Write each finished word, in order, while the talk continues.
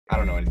I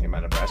don't know anything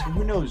about Nebraska.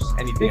 Who knows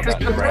anything Because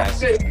about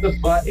Nebraska? Nebraska is the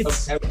butt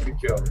It's- of every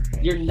joke.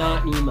 You're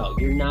not Nemo.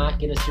 You're not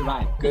gonna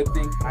survive. Good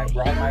thing I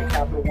brought my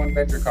Capital One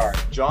Venture card.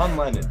 John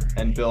Lennon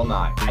and Bill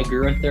Nye. I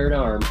grew a third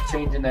arm.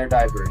 Changing their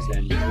diapers,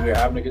 and we're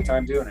having a good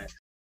time doing it.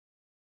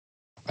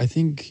 I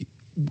think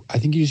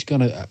you're just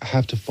gonna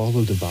have to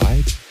follow the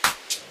vibe.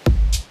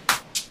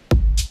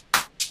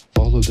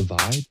 Follow the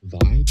vibe.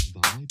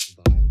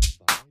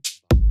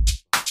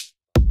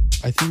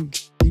 I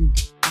think.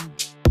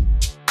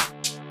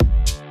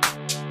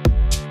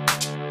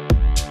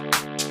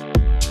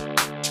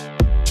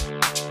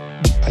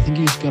 I think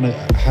you're just gonna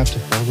have to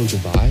follow the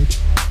vibe.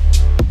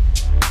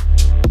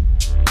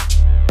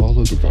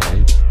 Follow the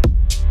vibe.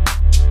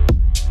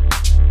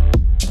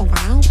 The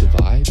vibe. The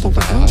vibe. Follow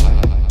the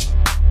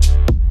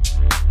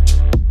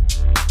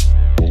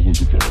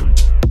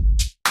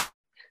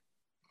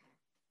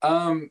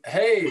vibe.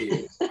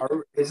 Hey,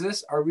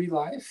 are we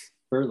live?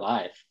 We're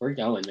live. We're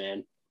going,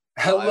 man.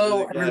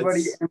 Hello, Live,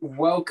 everybody, yes. and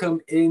welcome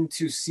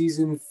into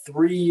season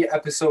 3,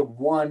 episode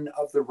 1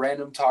 of the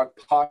Random Talk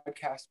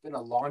podcast. It's been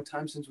a long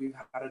time since we've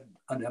had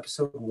an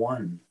episode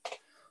 1,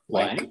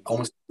 like What?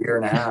 almost a year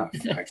and a half.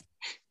 Actually.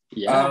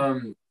 Yeah.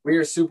 We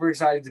are super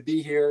excited to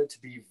be here,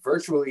 to be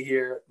virtually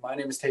here. My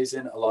name is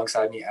Tayson.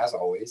 Alongside me, as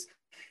always,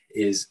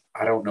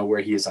 I don't know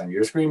where he is on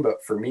your screen,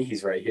 but for me,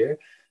 he's right here.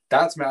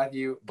 That's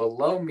Matthew.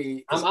 Below me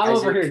is I'm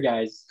over Isaac. here,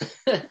 guys.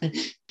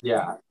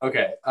 Yeah.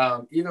 Okay.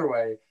 Either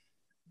way,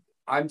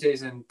 I'm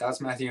Jason.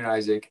 That's Matthew and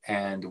Isaac,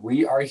 and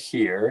we are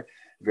here.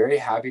 Very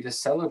happy to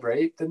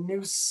celebrate the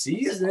new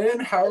season.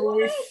 How are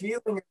we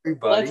feeling,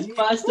 everybody? Let's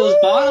bust those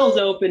bottles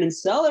open and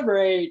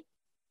celebrate.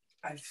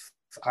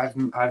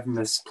 I've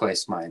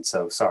misplaced mine,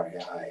 so sorry.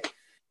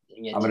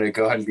 Dang it. I'm gonna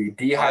go ahead and be I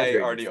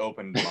dehydrated. already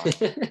opened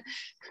mine.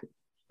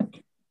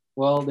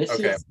 Well, this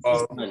Okay, is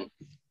well- season.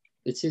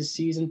 This is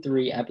season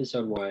 3,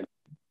 episode 1.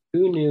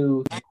 Who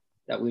knew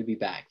that we'd be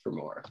back for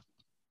more?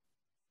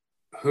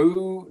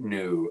 Who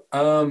knew?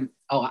 Oh,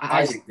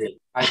 Isaac did.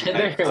 Isaac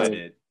I did.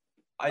 did.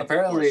 I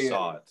Apparently-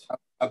 saw it.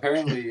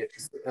 Apparently,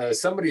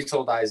 somebody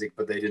told Isaac,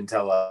 but they didn't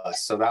tell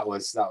us. So that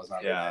was not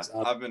very Yeah, nice.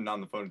 I've been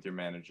on the phone with your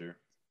manager.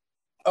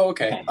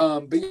 Okay.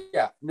 But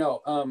yeah,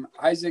 no.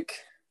 Isaac,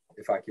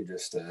 if I could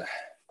just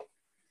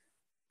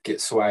get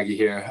swaggy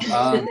here.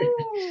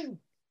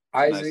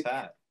 Isaac, Nice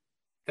hat.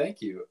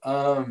 thank you.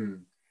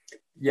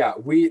 Yeah,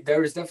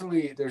 there's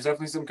definitely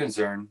some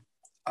concern.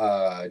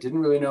 Didn't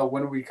really know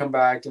when we'd come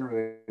back. Didn't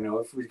really know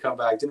if we'd come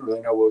back. Didn't really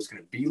know what it was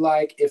going to be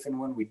like if and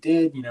when we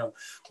did. What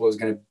was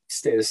going to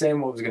stay the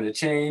same, what was going to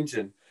change,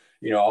 and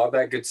all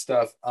that good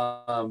stuff.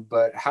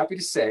 But happy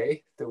to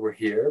say that we're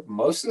here.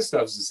 Most of the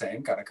stuff's the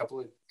same. Got a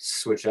couple of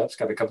switch ups.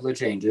 Got a couple of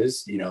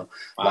changes.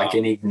 Like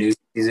any new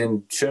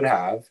season should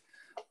have.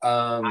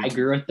 I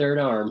grew a third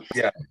arm.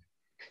 Yeah.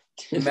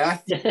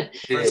 Matthew For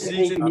did.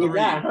 season You need 3,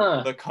 that,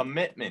 huh? the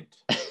commitment.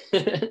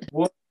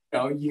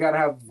 You gotta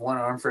have one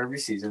arm for every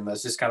season.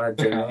 That's just kind of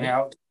generally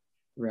how.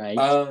 Right.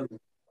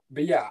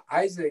 But yeah,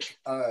 Isaac.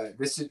 I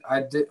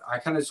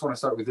kind of just want to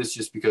start with this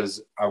just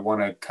because I want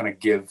to kind of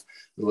give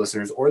the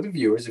listeners or the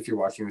viewers, if you're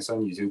watching this on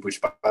YouTube,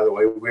 which by the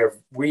way we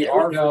There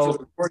are we go. virtually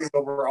recording,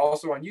 but we're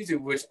also on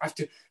YouTube, which I have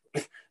to.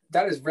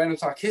 That is Random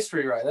Talk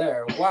history right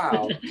there.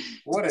 Wow,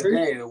 what a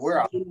day that we're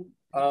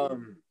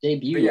on.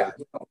 Debut. But yeah,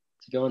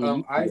 To go on the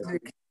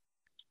YouTube.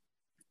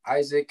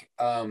 Isaac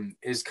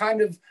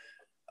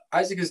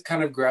has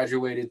kind of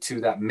graduated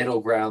to that middle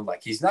ground.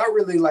 Like he's not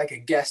really like a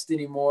guest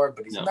anymore,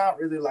 but he's No. not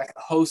really like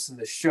a host of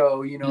the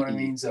show. You know what I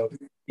mean? So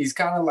he's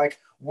kind of like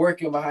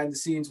working behind the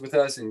scenes with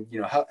us and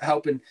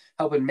helping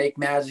make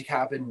magic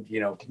happen.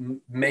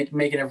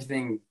 Making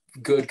everything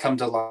good come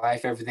to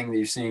life. Everything that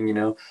you're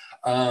seeing.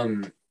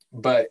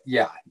 But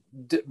yeah,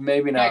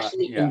 maybe He not.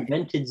 actually Yeah,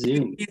 invented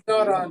Zoom. he's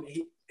not on.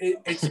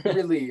 It's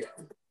really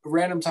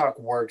Random Talk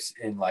works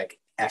in like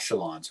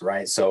echelons,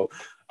 right? So,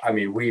 I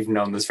mean, we've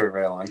known this for a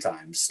very long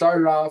time.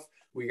 Started off,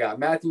 we got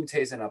Matthew and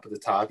Tayson up at the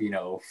top.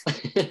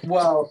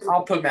 Well,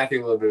 I'll put Matthew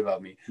a little bit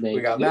above me. Thank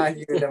We got you.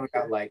 Matthew, then we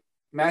got like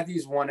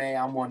Matthew's 1A,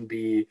 I'm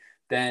 1B.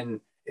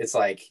 Then it's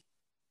like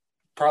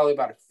probably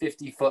about a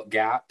 50-foot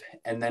gap,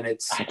 and then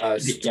it's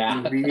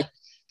Yeah.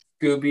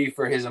 Scooby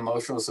for his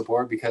emotional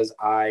support because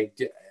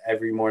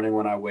every morning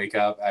when I wake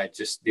up,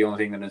 the only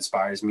thing that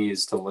inspires me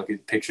is to look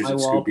at pictures My of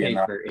Scooby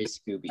wallpaper is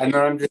Scooby. and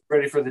then I'm just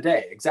ready for the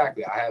day.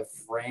 Exactly. I have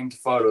framed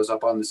photos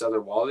up on this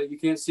other wall that you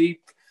can't see.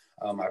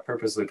 I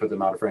purposely put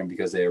them out of frame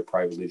because they are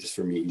privately just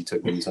for me. He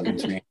took them and sent them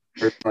to me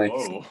personally.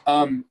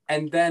 Whoa.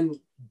 And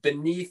then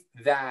beneath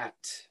that,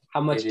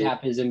 How much it is-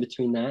 gap is in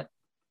between that?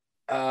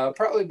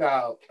 probably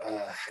about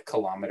a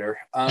kilometer.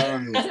 Wow.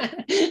 And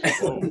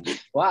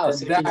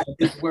So that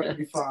is where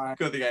we find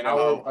Good thing I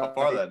know our how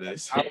far that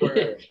is.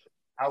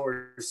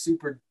 our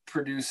super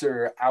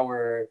producer,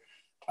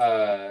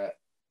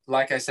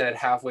 like I said,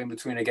 halfway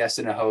between a guest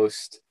and a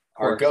host,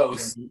 our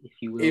ghost, if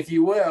you will. if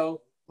you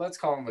will. Let's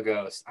call him the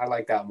ghost. I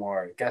like that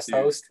more. Guest Dude,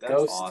 host, that's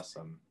ghost,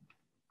 awesome.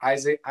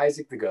 Isaac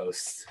the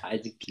ghost.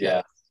 Isaac.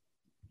 Yeah.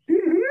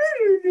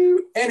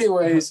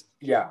 Anyways,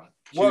 yeah.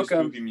 Cue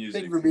Welcome. spooky music.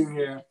 Thank you for being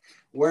here.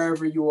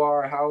 wherever you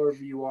are,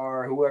 however you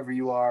are, whoever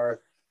you are.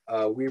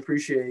 We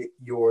appreciate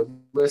your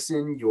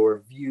listen, your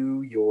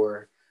view,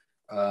 your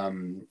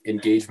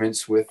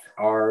engagements with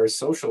our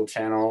social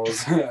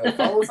channels.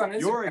 Follow us on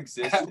Instagram Your at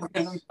existence.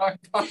 Random Talk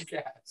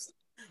Podcast.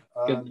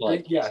 Good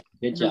plug. Yeah,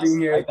 Good for job.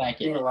 being here. Right back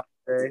Being in. alive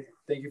today.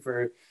 Thank you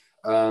for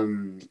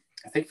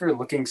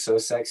looking so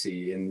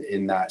sexy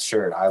in that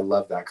shirt. I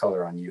love that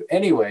color on you.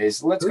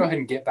 Anyways, let's go ahead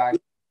and get back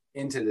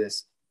into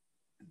this.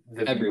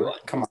 The viewer. Everyone.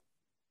 Come on.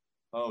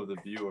 Oh, the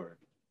viewer.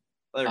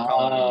 They're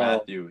calling me Oh.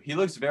 Matthew. He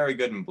looks very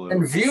good in blue.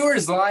 And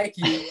viewers like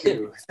you. Thank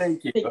you.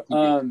 Thank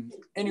you.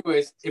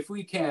 Anyways, if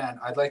we can,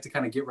 I'd like to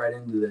kind of get right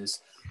into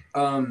this.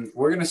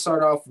 We're gonna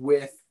start off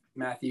with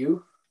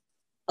Matthew.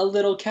 A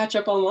little catch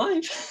up on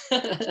life.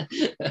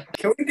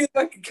 Can we do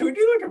like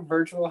a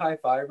virtual high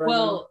five right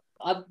Well,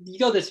 you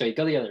go this way.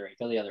 Go the other way.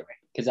 Go the other way.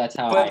 Because that's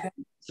how now?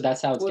 So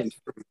that's how it's gonna.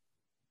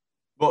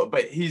 Well,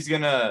 but he's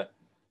gonna.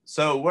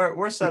 So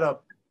we're set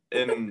up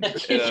in a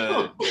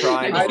triangle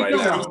I right know.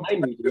 now.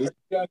 Behind me, dude.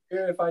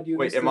 If I do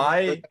Wait, this am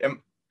I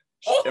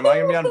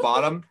gonna be on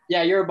bottom?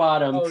 Yeah, you're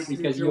bottom Oh, dude,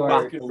 because you're you are.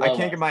 welcome. below I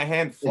can't get us. my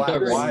hand flat.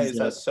 You're Why is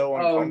right. that so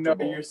Oh no,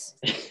 uncomfortable?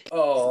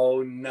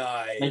 oh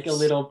nice. Like a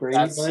little Brady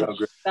That's bunch. so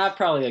great. That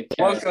probably like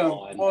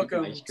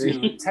Welcome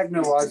to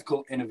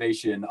technological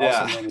innovation, also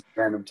Yeah. known as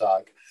random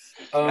talk.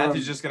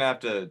 Matthew's just gonna have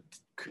to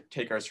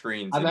take our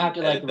screens I'm and gonna have to,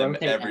 like, edit them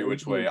rotate every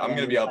which way. everything I'm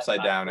gonna be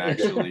upside down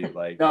actually.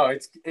 Like No,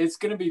 it's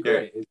gonna be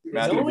great. It's Matthew,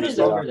 No gonna one be is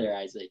just- over there,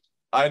 Isaac.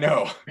 I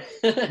know.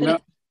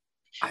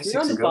 No,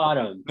 You're on the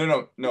bottom.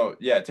 No.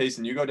 Yeah,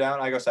 Tayson, you go down.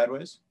 I go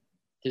sideways.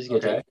 This is gonna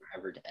Okay. take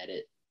forever to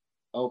edit.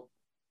 Oh,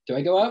 do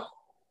I go out?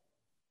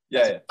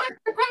 Yeah.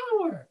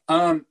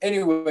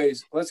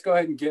 Anyways, let's go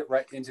ahead and get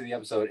right into the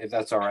episode if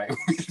that's all right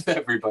with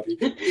everybody.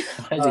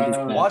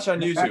 Watch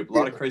on YouTube. A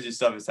lot of crazy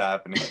stuff is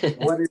happening.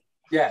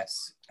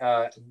 Yes.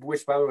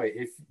 Which, by the way,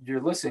 if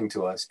you're listening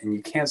to us and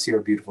you can't see our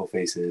beautiful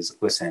faces,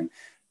 listen,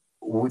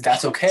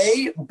 that's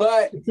okay.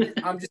 But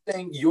I'm just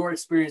saying your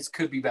experience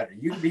could be better.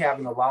 You could be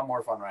having a lot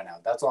more fun right now.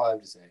 That's all I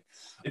have to say.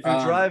 If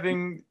you're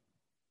driving,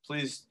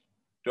 please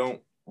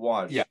don't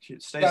watch. Yeah.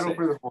 Stay Settle safe.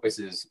 for the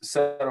voices.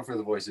 Settle for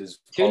the voices.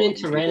 Tune Follow into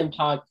people Random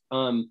Talk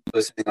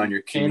listening on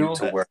your commute channel.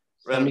 to work.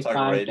 Random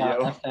Talk Radio.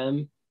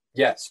 75.fm.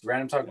 Yes,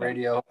 Random Talk Yeah.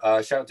 Radio.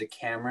 Shout out to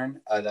Cameron.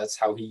 That's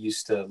how he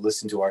used to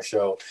listen to our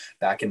show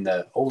back in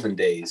the olden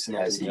days,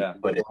 as he Yeah.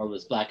 put it. World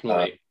was black and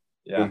white.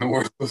 Yeah. When the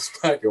world was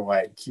black and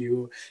white.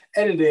 Cue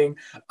editing.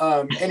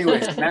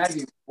 Anyways,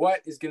 Matthew,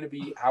 what is going to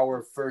be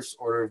our first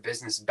order of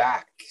business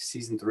back?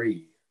 Season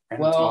 3.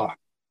 Random Well, Talk.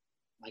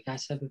 Like I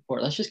said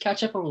before, let's just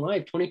catch up on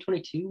live.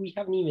 2022. We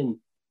haven't even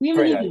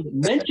Great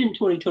mentioned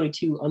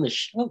 2022 on the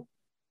show.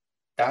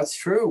 That's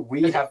true.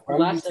 We That's have the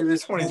only last to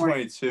this point,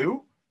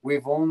 2022.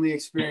 we've only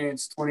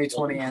experienced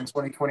 2020 and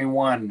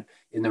 2021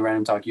 in the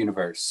Random Talk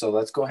universe. So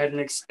let's go ahead and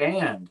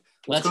expand.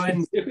 Let's go ahead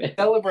and do it.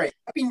 celebrate.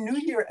 Happy New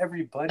Year,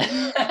 everybody.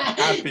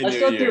 Happy Let's New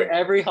go Year. through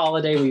every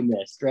holiday we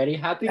missed. Ready?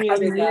 Happy New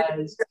Happy Year, New Year.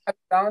 guys. Happy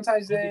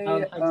Valentine's Day.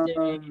 Valentine's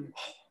Day.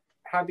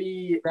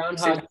 Happy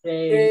Groundhog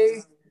Day.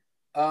 Day.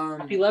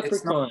 Happy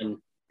Leprechaun.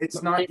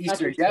 It's not St. Easter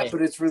Patrick's yet, Day.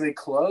 but it's really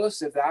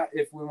close. If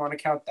we want to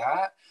count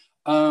that.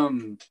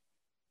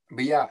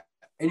 But yeah.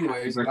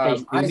 Anyways,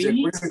 Birthday, Isaac,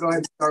 Scooby. we're gonna go ahead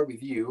and start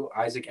with you,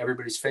 Isaac,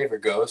 everybody's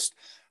favorite ghost.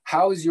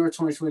 How has your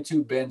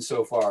 2022 been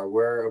so far?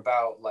 We're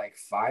about like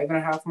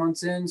 5.5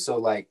 months in, so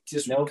like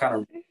just Nope. kind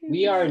of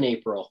We are in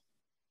April.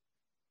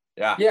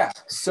 Yeah. yeah.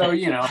 So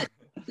you know,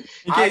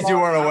 In case you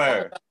weren't I'm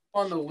aware,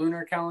 on the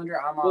lunar calendar,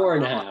 I'm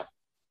on 4.5.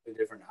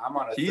 different. I'm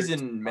on a he's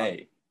 13 in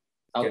May.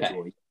 Okay.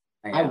 schedule.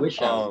 I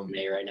wish I was Um, in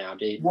May right now,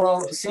 dude.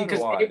 Well, So see, do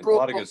because I. April, A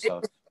lot of good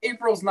stuff.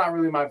 April's not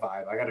really my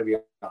vibe. I got to be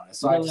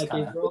honest. So You I know, just like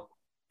kind of. April?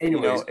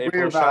 Anyways, we're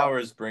April about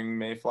showers bring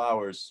May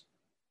flowers.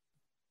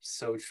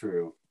 so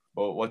true.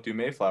 Well, what do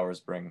Mayflowers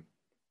bring?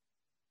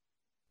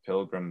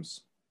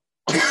 Pilgrims.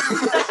 That's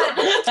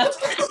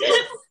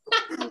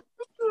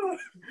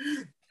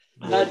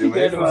a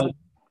good one.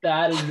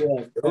 That is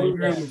good.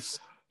 Pilgrims.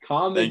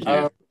 Comment.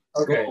 Thank you.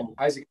 Okay, Cool.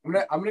 Isaac, I'm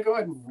gonna go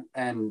ahead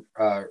and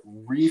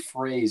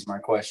rephrase my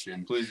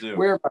question. Please do.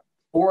 We're about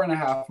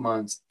 4.5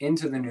 months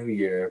into the new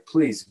year.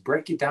 Please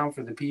break it down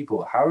for the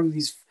people. How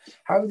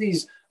have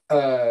these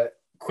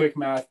quick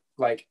math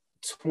like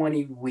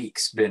 20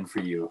 weeks been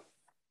for you?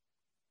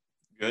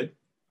 Good.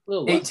 A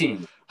little less.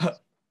 18.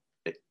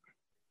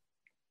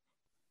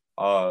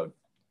 Uh,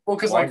 Well,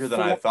 because Longer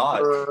than I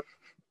thought.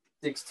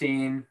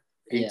 16,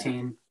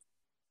 18.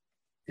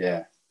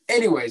 Yeah.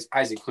 Anyways,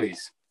 Isaac,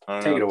 please. I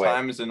don't Take know. it away.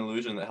 Time is an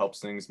illusion that helps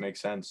things make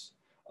sense.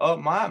 Oh,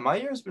 my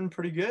year's been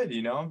pretty good.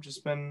 You know, I've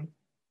just been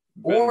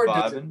Or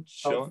does it vibing, help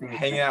chilling, things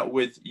hanging make- out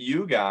with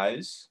you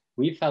guys.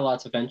 We've had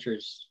lots of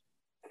ventures.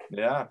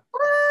 Yeah.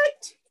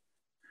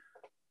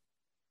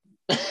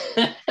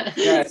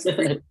 Yes,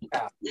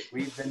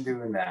 we've been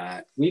doing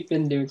that. We've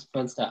been doing some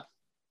fun stuff.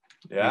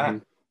 Yeah.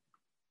 Mhm.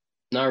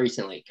 Not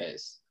recently,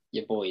 because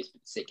your boy's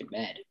been sick in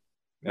bed.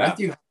 Yeah.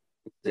 Matthew has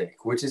been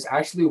sick, which is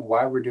actually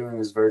why we're doing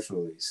this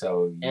virtually.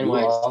 So And you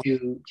why all,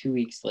 it's two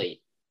weeks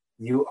late.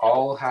 you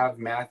all have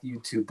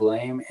Matthew to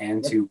blame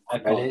and to I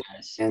credit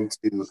apologize. and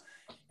to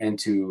and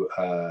to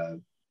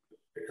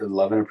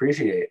love and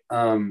appreciate.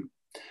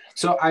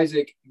 So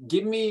Isaac,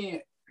 give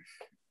me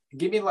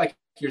like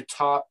your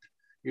top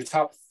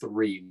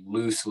three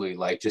loosely,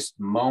 like just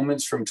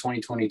moments from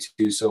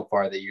 2022 so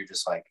far that you're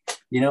just like,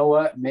 you know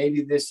what,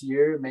 maybe this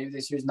year's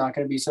not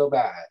going to be so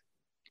bad,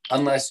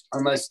 unless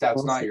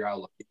that's not your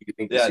outlook. You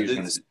think this year's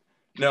going to?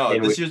 No,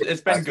 this year's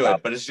it's been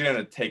good, but it's going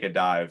to take a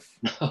dive.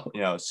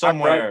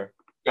 Somewhere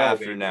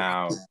after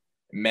now,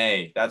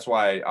 May. That's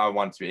why I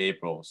want it to be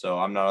April, so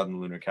I'm not on the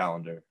lunar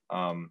calendar.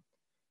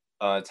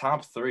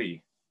 Top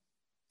three.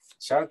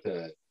 Shout out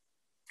to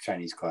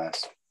Chinese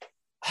class.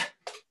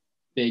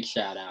 Big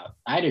shout out.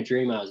 I had a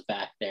dream I was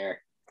back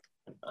there.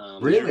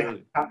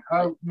 Really?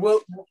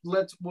 We'll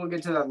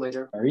get to that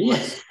later. Are you?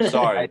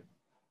 Sorry.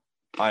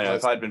 I know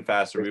if I'd been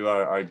faster, we would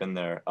have already been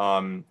there.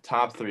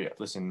 Top three.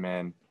 Listen,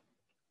 man.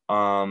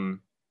 I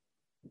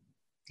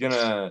don't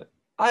know.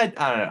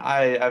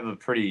 I have a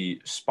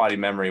pretty spotty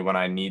memory when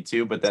I need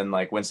to, but then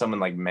like when someone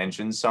like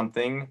mentions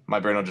something,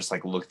 my brain will just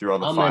like look through all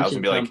the files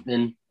and be like,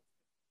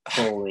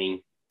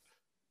 bowling.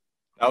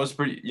 That was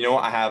pretty. You know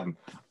what? I have them.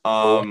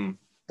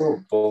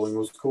 Bowling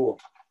was cool.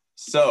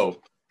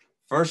 So,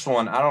 first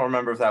one, I don't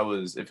remember if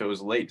it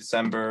was late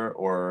December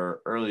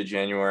or early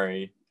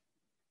January.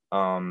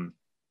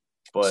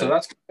 But so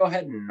that's gonna go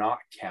ahead and not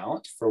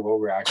count for what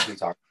we're actually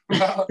talking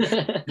about.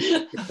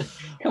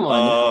 Come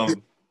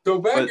on. So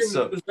back in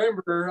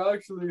December, I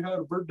actually had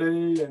a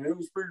birthday and it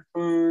was pretty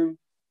fun.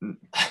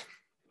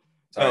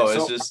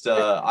 It's just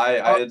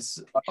I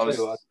was.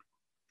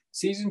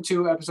 Season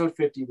 2, episode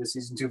 50, the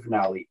season 2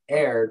 finale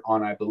aired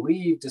on, I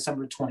believe,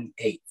 December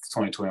 28th,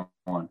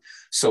 2021.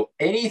 So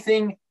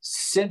anything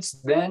since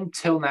then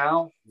till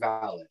now,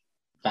 valid.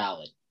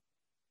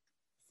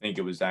 I think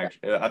it was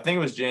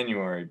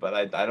January, but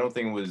I don't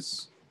think it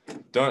was.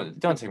 Don't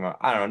take my.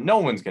 I don't know.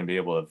 No one's gonna be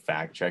able to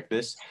fact check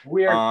this.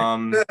 We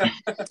are.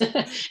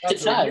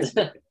 It's us.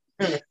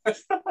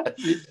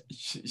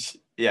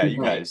 Yeah,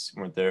 you guys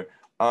weren't there.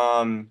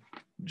 We're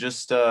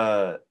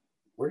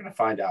gonna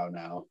find out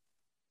now.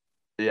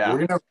 Yeah.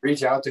 We're gonna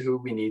reach out to who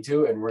we need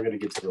to, and we're gonna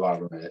get to the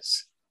bottom of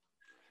this.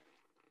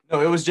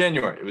 No, it was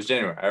January.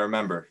 I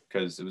remember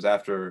because it was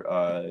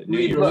after New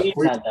Year's.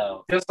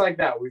 Just like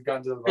that, we've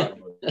gotten to the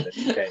bottom of it.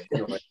 Okay,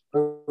 anyway,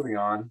 moving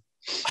on.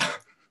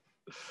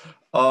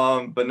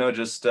 But no,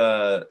 just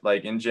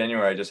like in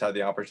January, I just had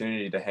the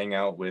opportunity to hang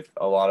out with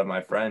a lot of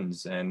my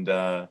friends, and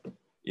I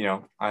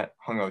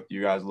hung out with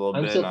you guys a little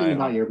bit. I'm still thinking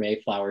about your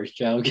Mayflowers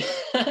joke.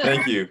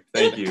 Thank you.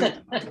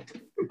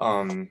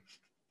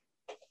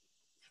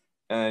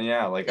 And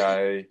yeah, like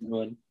I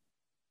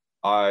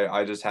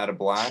just had a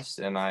blast,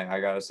 and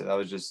I gotta say that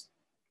was just,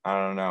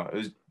 I don't know, it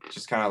was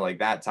just kind of like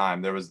that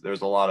time there was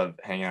a lot of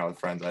hanging out with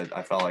friends.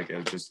 I felt like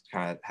it just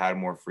kind of had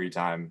more free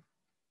time.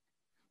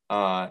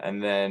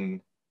 And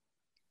then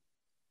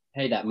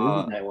hey, that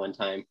movie night one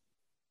time.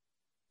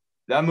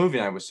 That movie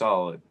night was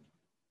solid.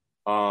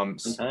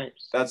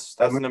 Sometimes. That's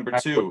number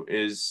 2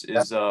 is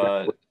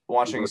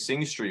watching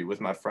Sing Street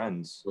with my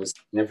friends. Was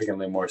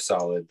significantly more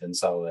solid than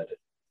solid.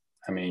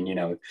 I mean,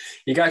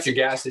 you got your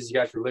gases, you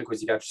got your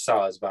liquids, you got your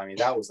solids, but I mean,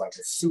 that was like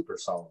a super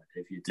solid.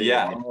 If you take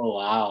it. Oh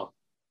wow!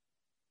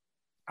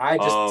 I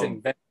just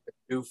invented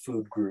a new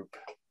food group,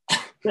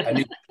 a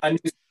new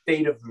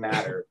state of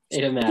matter.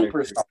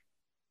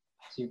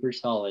 Super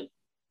solid.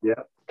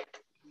 Yep.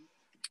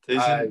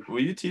 Jason,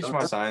 will you teach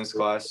my science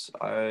class?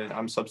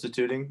 I'm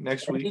substituting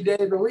next week. 80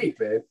 days a week,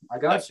 babe. I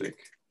got you.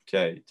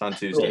 Okay, it's on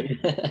Tuesday.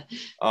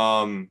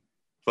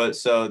 But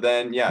so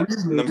then, yeah,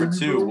 number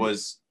 2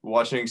 was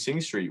watching Sing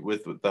Street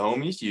with the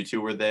homies. You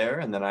two were there,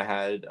 and then I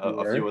had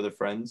a few other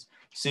friends.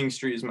 Sing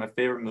Street is my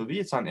favorite movie.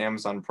 It's on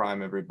Amazon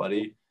Prime,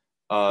 everybody.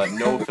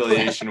 No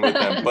affiliation with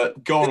them,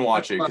 but go and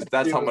watch it because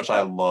that's how much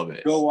I love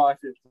it. Go watch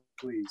it,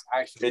 please.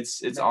 Actually,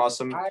 it's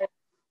awesome.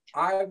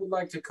 I would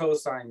like to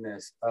co-sign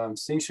this.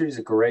 Sing Street is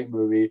a great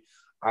movie.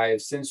 I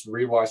have since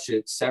rewatched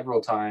it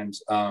several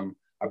times.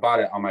 I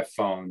bought it on my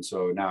phone,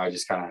 so now I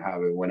just kind of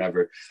have it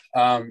whenever.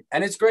 And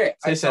it's great.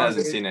 Jason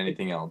hasn't seen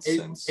anything else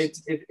since.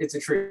 It's a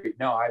treat.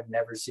 No, I've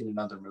never seen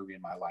another movie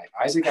in my life.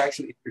 Isaac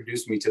actually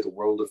introduced me to the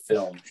world of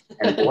film,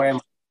 and boy, am I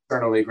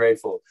eternally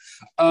grateful.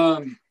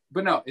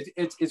 But no,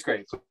 it's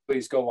great.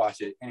 Please go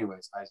watch it.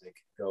 Anyways, Isaac,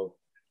 go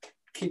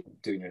keep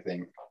doing your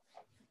thing.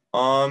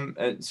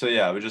 And so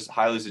yeah, I would just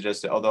highly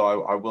suggest it.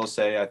 Although I will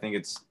say I think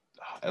it's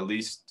at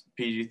least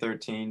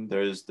PG-13.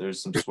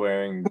 There's some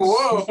swearing,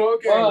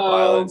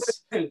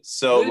 violence.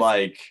 So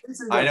I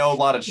know a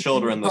lot of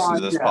children listen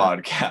to this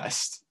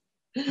podcast.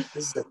 This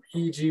is a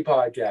PG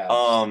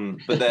podcast.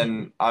 But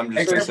then I'm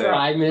just gonna say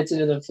 5 minutes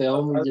into the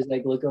film, we just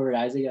look over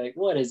at Isaac like,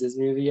 what is this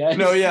movie?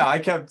 No, yeah, I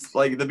kept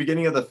the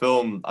beginning of the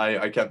film.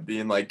 I kept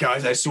being like,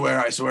 guys, I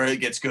swear it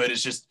gets good. It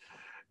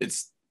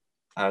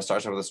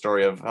starts out with a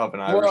story of an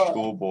Irish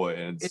schoolboy,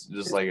 and it's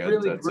just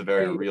it's a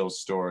very real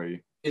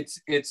story.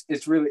 It's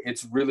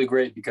really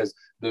great because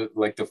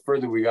the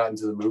further we got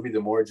into the movie,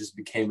 the more it just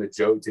became a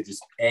joke to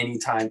just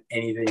anytime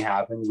anything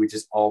happened, we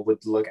just all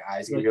would look at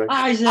Isaac and be like,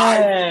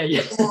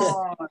 Isaac! Come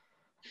on.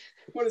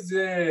 What is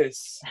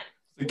this?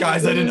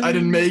 Guys, I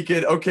didn't make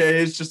it.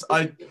 Okay, it's just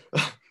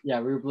Yeah,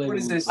 we were blaming. What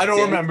is this? I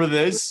don't remember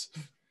this.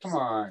 Come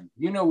on.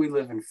 You know we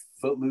live in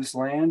footloose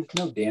land.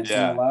 No dancing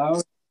Yeah.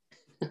 allowed.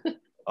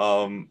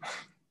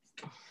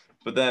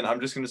 But then I'm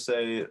just gonna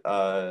say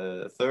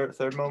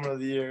third moment of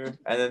the year,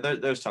 and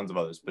then there's tons of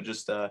others. But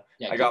just I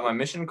got my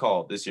mission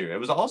call this year. It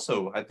was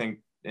also, I think,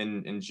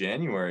 in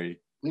January.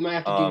 We might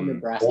have to do a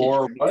Nebraska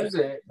Or was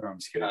it? No, I'm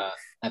just kidding.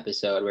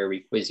 episode where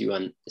we quiz you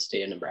on the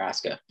state of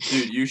Nebraska.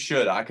 Dude, you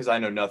should, because I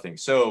know nothing.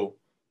 So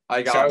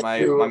I got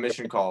my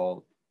mission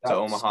call to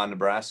Omaha,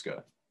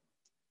 Nebraska,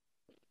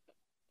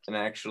 and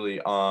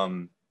actually,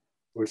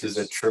 which is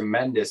a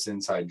tremendous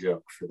inside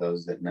joke for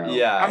those that know.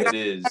 Yeah, it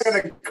is. I'm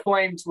not gonna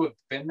claim to have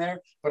been there,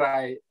 but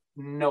I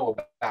know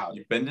about it.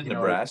 You've been to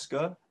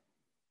Nebraska?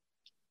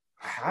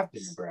 I have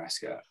been to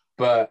Nebraska,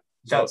 but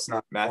that's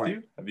not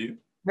Matthew. Have you?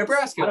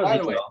 Nebraska, by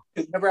the way.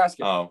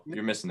 Nebraska. Oh,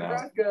 you're missing out.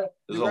 Nebraska.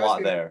 There's a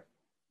lot there.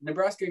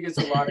 Nebraska gets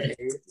a lot of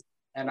hate,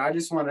 and I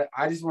just want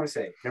to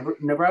say,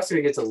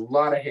 Nebraska gets a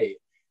lot of hate.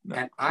 No.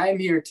 And I'm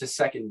here to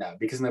second that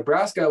because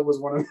Nebraska was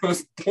one of the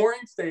most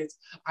boring states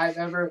I've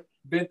ever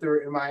been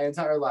through in my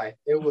entire life.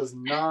 It was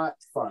not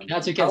fun.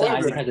 That's because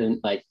Isaac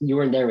hasn't, you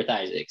weren't there with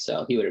Isaac,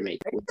 so he would have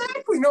made it.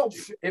 Exactly. No.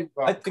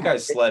 I think I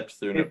slept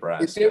through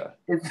Nebraska.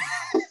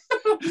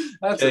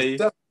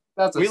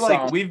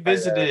 We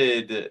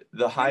visited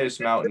the highest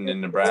mountain in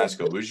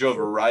Nebraska. We drove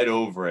right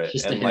over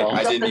it, and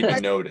I didn't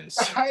even notice.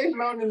 The highest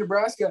mountain in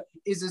Nebraska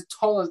is as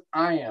tall as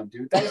I am,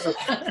 dude. That is a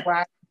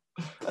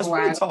that's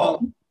pretty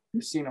tall.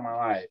 I've seen in my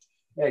life.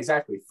 Yeah,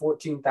 exactly.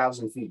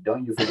 14,000 feet.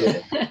 Don't you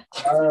forget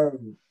it.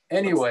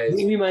 Anyways,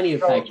 we might need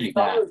to fact check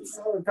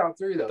that. Top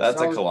three, though. That's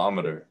a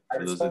kilometer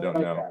for those that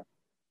don't know.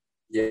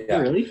 Yeah.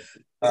 Really?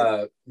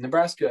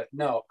 Nebraska.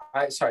 No,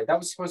 sorry. That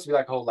was supposed to be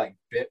like a whole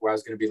bit where I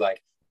was going to be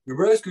like,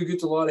 Nebraska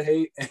gets a lot of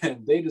hate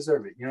and they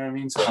deserve it. You know what I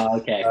mean? So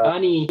okay,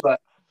 funny. But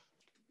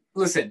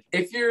listen,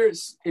 if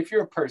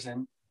you're a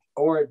person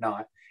or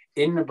not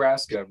in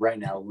Nebraska right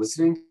now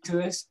listening to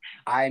this,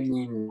 I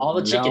mean, all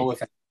the chicken.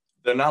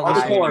 They're not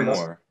listening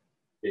anymore.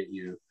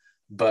 You,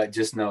 but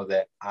just know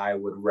that I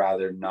would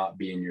rather not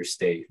be in your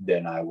state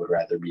than I would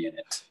rather be in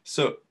it.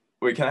 So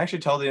wait, can I actually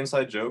tell the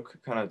inside joke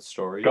kind of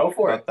story? Go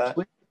for it. That?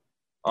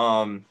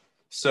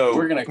 So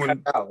we're gonna cut it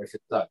out if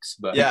it sucks,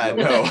 but yeah,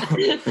 no.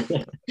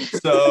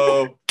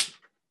 So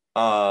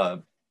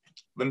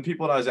when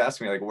people always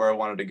ask me where I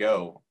wanted to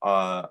go,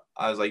 I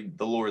was like,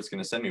 the Lord's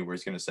gonna send me where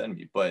He's gonna send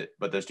me. But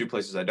there's two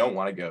places I don't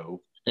want to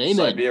go: Amen.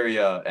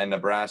 Siberia and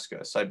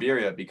Nebraska.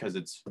 Siberia because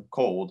it's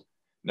cold.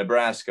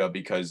 Nebraska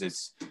because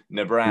it's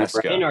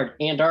Nebraska.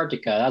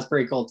 Antarctica, that's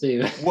pretty cool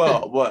too.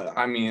 Well,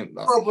 I mean,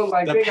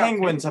 the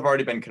penguins have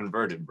already been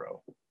converted,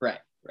 bro. Right.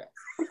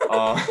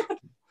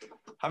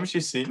 Haven't you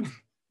seen?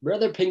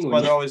 Brother penguins.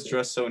 Why they're always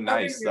dressed so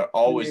nice. They're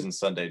always in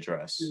Sunday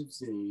dress.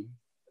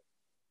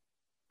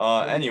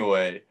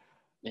 Anyway.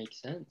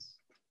 Makes sense.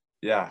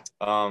 Yeah.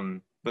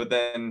 But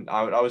then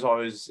I was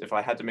always, if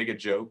I had to make a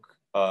joke,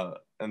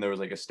 and there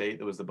was a state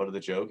that was the butt of the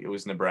joke, it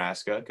was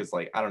Nebraska, because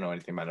I don't know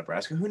anything about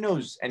Nebraska. Who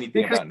knows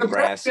anything about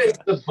Nebraska? It's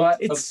the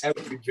butt of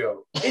every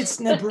joke. It's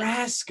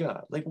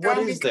Nebraska. What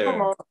is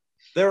there?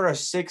 There are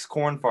 6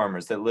 corn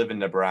farmers that live in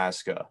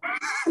Nebraska.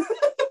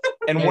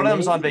 And one of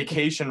them's on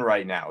vacation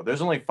right now.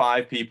 There's only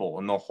 5 people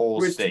in the whole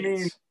state. Which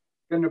means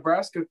the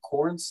Nebraska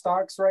corn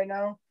stocks right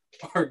now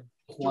are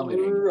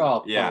plummeting.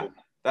 Yeah.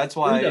 That's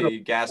why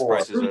gas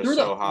prices are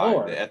so high.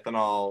 The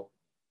ethanol.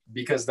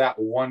 Because that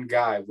one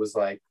guy was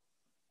like,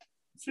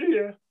 see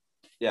ya.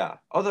 Yeah.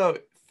 Although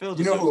Phil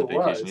deserves a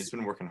vacation. He's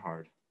been working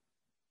hard.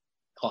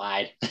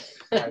 Clyde.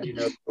 You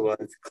know who it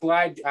was.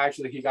 Clyde,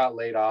 actually, he got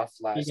laid off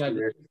last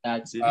year.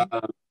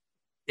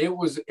 It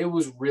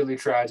was really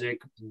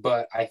tragic,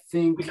 but I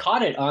think we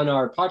caught it on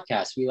our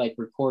podcast. We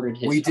recorded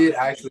his. We did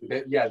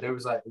actually. Yeah, there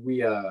was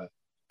we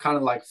kind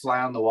of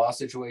fly on the wall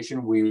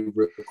situation. We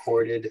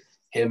recorded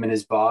him and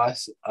his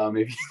boss.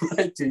 If you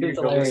like to, you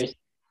go listen.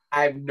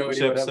 I have no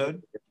idea.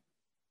 Episode?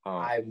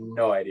 I have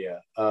no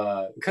idea.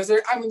 Because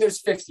there's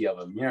 50 of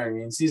them. You know what I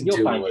mean? Season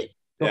 2.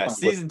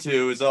 Season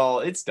 2 is all.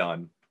 It's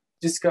done.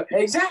 Just go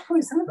exactly.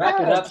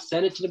 Wrap it up.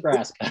 Send it to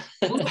Nebraska.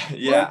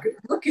 Yeah.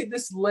 Look at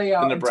this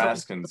layout. The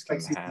Nebraskans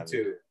can have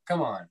it.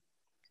 Come on.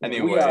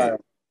 Anyway,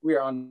 we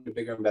are on to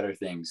bigger and better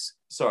things.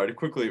 Sorry to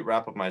quickly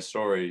wrap up my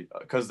story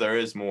because there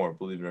is more.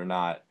 Believe it or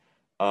not.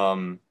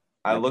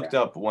 I looked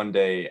up one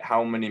day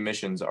how many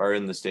missions are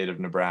in the state of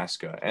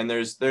Nebraska, and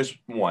there's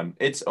one.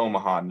 It's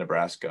Omaha,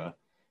 Nebraska.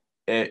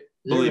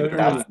 Believe it or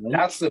not,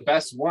 that's the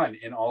best one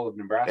in all of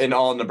Nebraska. In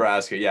all of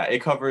Nebraska, yeah, it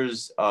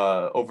covers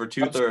over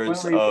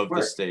 2/3 of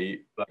the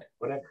state. But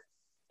whatever.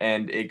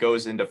 And it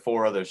goes into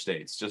 4 other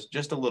states,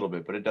 just a little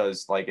bit, but it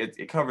does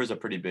it covers a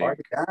pretty big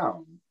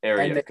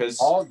area because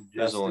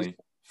there's only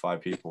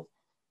 5 people.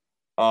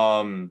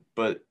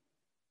 But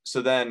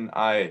so then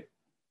I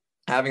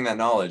having that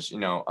knowledge,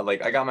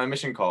 like I got my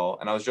mission call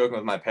and I was joking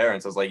with my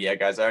parents. I was like, yeah,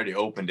 guys, I already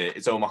opened it.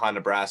 It's Omaha,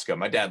 Nebraska.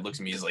 My dad looks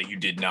at me. He's like, you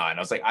did not. And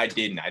I was like, I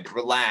didn't.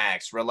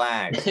 Relax.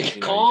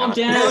 Calm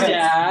down,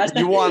 Dad.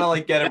 You want to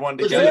like get everyone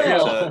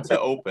together to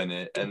open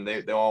it, and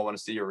they all want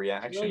to see your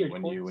reaction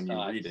when you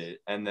read it.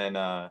 And then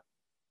I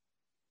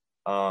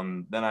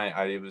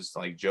was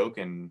like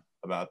joking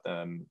about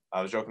them.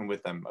 I was joking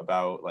with them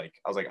about like,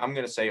 I was like, I'm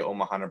gonna say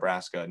Omaha,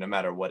 Nebraska, no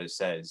matter what it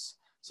says.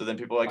 So then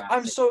people are like,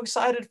 I'm so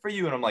excited for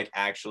you. And I'm like,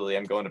 actually,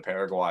 I'm going to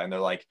Paraguay. And they're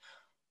like,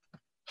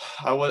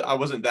 I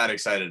wasn't that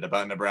excited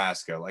about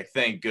Nebraska. Like,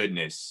 thank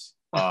goodness.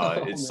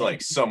 It's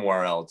like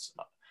somewhere else.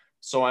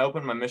 So I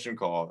opened my mission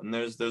call and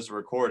there's a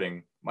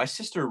recording. My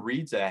sister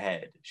reads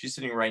ahead. She's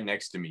sitting right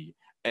next to me.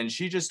 And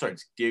she just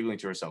starts giggling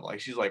to herself. Like,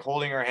 she's like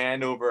holding her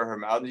hand over her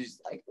mouth. And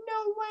she's like,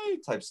 no way,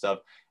 type stuff.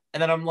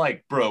 And then I'm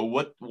like, bro,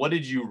 what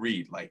did you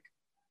read? Like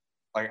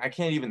I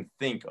can't even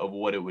think of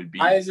what it would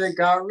be. Isaac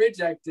got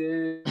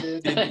rejected.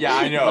 Yeah,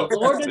 I know.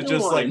 It's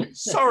just like,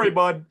 sorry,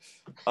 bud.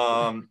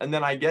 And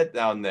then I get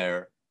down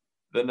there,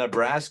 the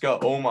Nebraska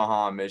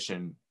Omaha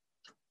mission.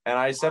 And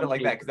I said it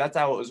like that because that's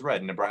how it was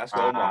read,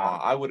 Nebraska Omaha.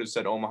 I would have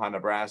said Omaha,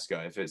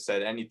 Nebraska if it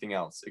said anything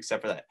else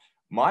except for that.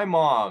 My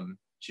mom,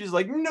 she's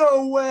like,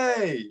 no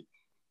way.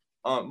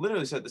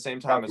 Literally said at the same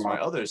time as my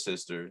other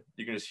sister.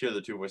 You can just hear the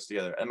two voices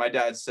together. And my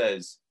dad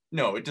says,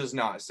 no, it does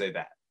not say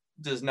that.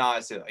 Does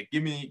not say like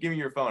give me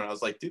your phone. I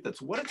was like, dude,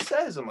 that's what it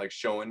says. I'm like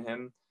showing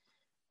him.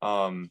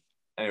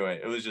 Anyway,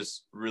 it was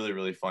just really,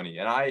 really funny.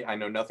 And I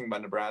know nothing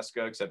about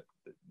Nebraska except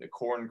the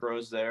corn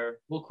grows there.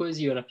 We'll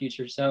quiz you on a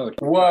future episode.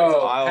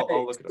 Whoa!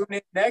 I'll look it up. Tune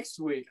in next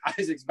week.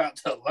 Isaac's about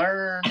to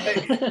learn.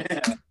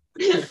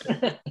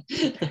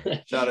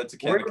 Shout out to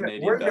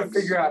Canadian. We're gonna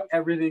figure out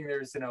everything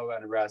there is to know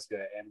about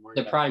Nebraska, and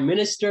the Prime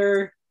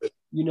Minister. The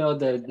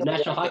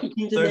national hockey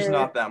team. There's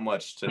not that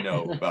much to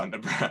know about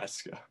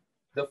Nebraska.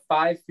 The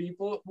 5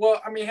 people. Well,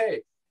 I mean,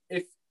 hey,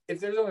 if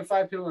there's only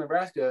 5 people in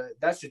Nebraska,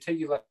 that should take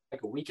you like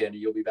a weekend,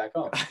 and you'll be back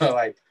home.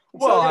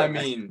 I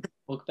mean,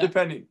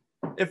 depending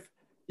if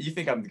you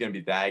think I'm gonna be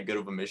that good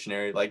of a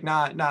missionary, like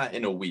not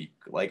in a week.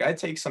 Like I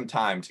take some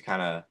time to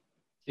kind of.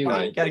 You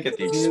gotta get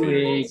the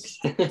experience.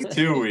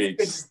 2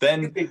 weeks.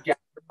 Then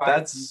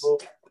that's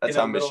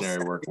how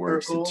missionary work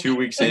works. 2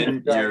 weeks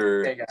in,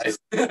 you're. Hey guys.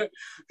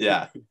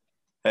 Yeah.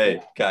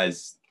 Hey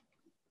guys.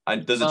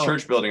 There's a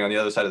church building on the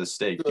other side of the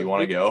state. Do you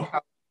want to go?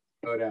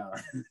 Go down.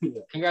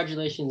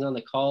 Congratulations on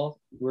the call.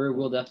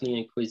 We'll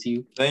definitely quiz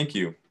you. Thank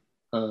you.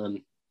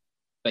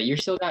 But you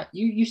still got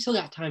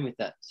time with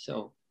that,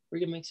 so we're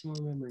gonna make some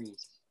more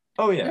memories.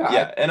 Oh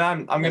yeah. And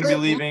I'm gonna be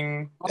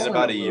leaving in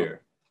about a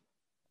year.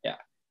 Yeah.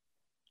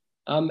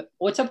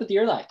 What's up with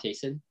your life,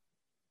 Tayson?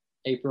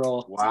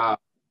 April. Wow.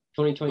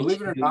 2022.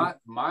 Believe it or not,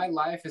 my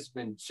life has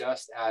been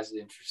just as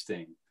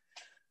interesting.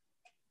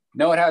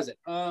 No, it hasn't.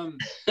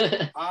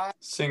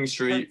 Sing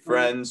Street,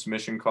 Friends,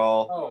 Mission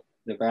Call. Oh,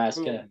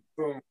 Nebraska.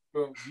 Boom.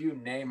 You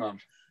name them.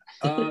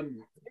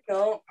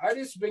 I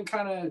just been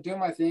kind of doing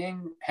my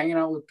thing, hanging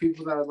out with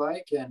people that I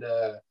like, and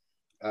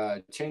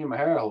changing my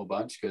hair a whole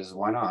bunch because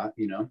why not?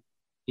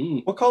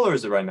 What color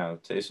is it right now,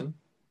 Tayson?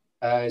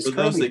 For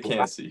those that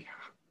can't see.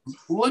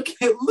 Look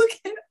at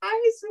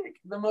Isaac,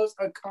 the most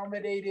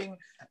accommodating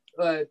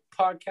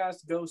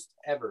podcast ghost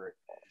ever.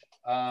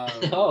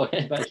 Holy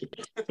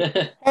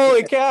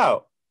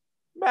cow,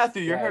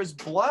 Matthew, your hair's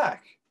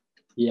black.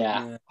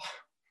 Yeah.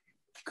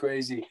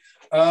 Crazy.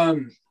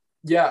 For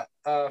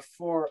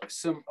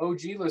some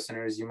OG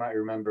listeners, you might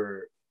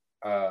remember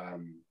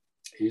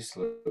he used to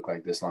look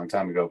like this a long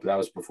time ago, but that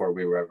was before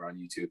we were ever on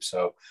YouTube,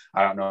 so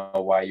I don't know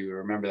why you would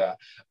remember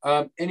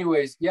that.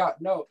 Anyways,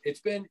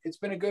 it's been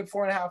a good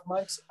 4.5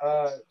 months.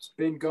 It's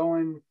been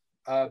going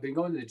to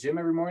the gym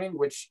every morning,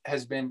 which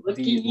has been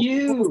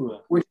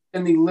the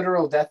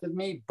literal death of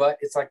me, but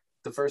it's like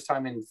the first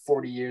time in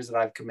 40 years that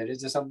I've committed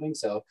to something,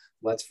 so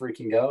let's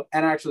freaking go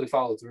and actually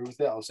follow through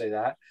with it. I'll say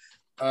that.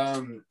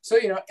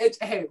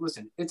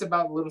 It's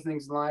about little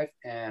things in life,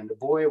 and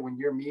boy, when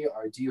you're me,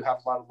 do you have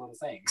a lot of little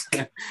things?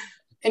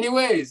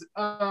 Anyways,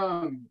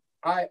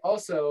 I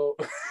also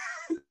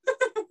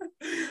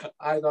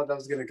I thought that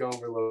was gonna go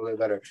over a little bit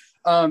better.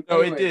 No,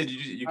 it did.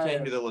 You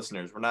can't hear the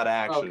listeners. We're not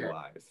actually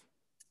live.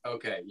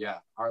 Okay, yeah,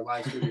 our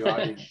live studio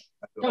audience.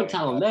 Don't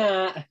tell them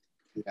that.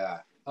 Yeah.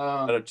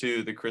 Shout out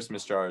to the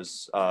Christmas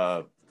Jars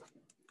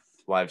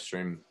live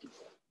stream.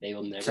 They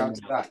will never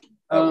know.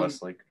 At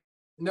Westlake.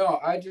 No,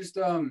 I just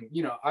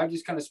I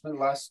just kind of spent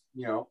the last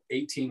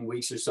 18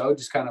 weeks or so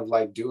just kind of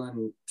like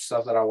doing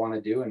stuff that I want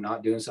to do and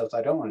not doing stuff that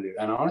I don't want to do.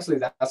 And honestly,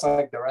 that's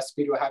like the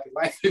recipe to a happy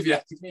life, if you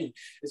ask me.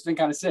 It's been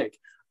kind of sick.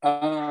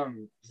 But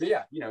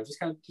yeah, just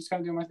kind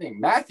of doing my thing.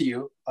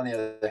 Matthew, on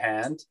the other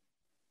hand,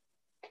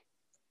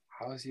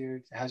 how's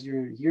your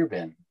year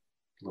been,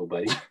 little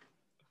buddy?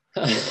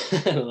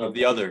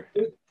 The other.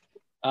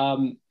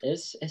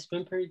 It's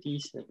been pretty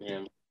decent,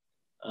 man.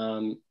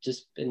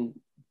 Just been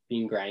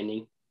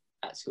grinding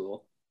at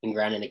school and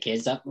grinding the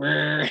kids up.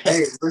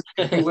 Hey,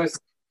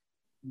 listen,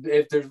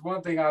 if there's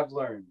one thing I've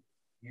learned,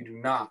 you do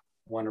not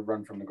want to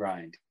run from the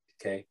grind.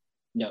 Okay.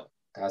 No.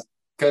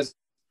 Because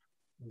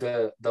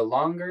the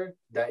longer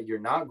that you're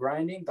not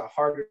grinding, the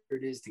harder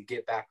it is to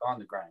get back on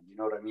the grind. You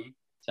know what I mean?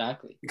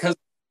 Exactly. Because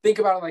think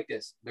about it like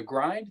this: the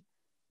grind,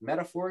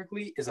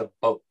 metaphorically, is a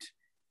boat.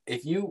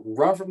 If you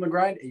run from the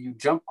grind and you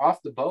jump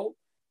off the boat,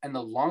 and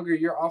the longer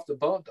you're off the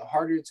boat, the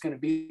harder it's going to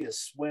be to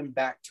swim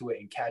back to it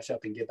and catch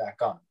up and get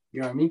back on.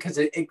 You know what I mean? Because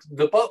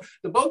the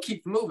boat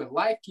keeps moving,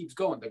 life keeps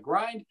going. The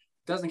grind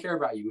doesn't care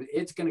about you;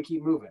 it's going to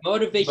keep moving.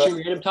 Motivation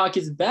Random Talk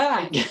is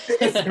back.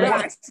 It's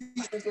back,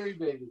 season 3,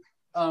 baby.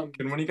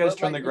 And when you guys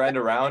turn the grind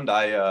around,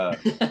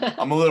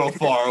 I'm a little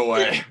far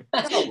away.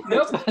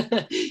 Nope.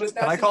 Can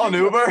I call an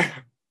Uber?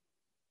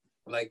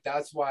 Like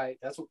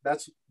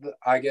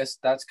I guess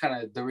that's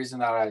kind of the reason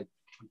that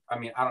I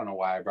mean, I don't know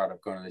why I brought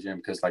up going to the gym,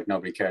 because like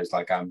nobody cares.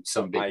 Like I'm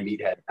some big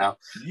meathead now.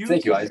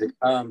 Thank you, Isaac.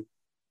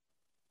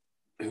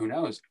 Who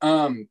knows?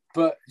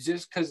 But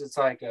just because it's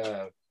like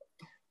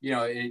you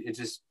know, it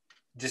just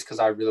because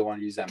I really want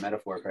to use that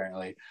metaphor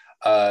apparently.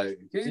 You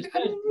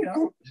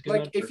know,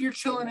 like if you're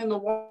chilling in the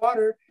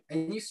water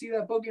and you see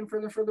that boat getting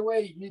further and further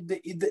away,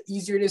 the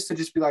easier it is to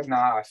just be like,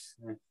 nah,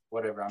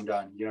 whatever, I'm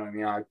done. You know what I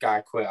mean? I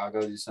gotta quit. I'll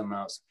go do something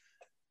else.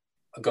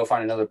 I'll go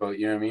find another boat.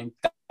 You know what I mean?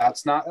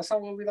 That's not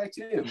what we like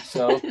to do.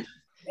 So,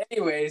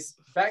 anyways,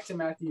 back to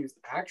Matthew's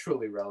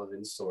actually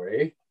relevant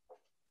story.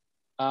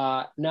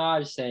 No, I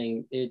was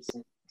saying it's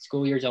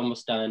school year's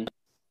almost done,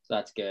 so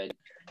that's good.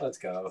 Let's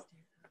go.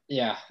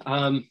 Yeah.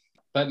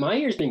 But my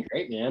year's been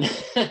great, man.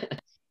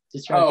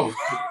 Just trying to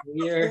the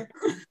year,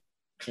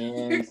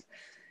 and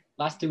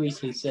last 2 weeks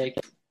been sick,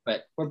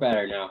 but we're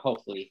better now,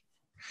 hopefully.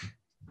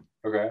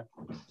 Okay.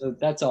 So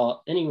that's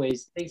all.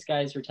 Anyways, thanks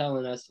guys for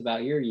telling us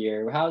about your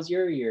year. How's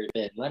your year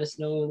been? Let us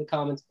know in the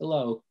comments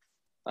below.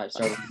 I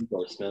started a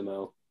voice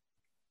memo.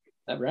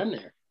 That ran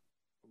there.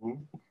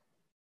 Ooh.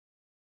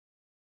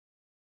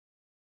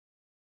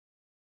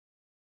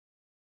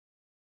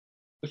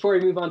 Before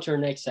we move on to our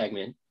next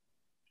segment,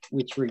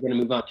 which we're going to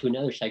move on to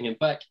another segment,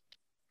 but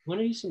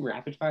want to do some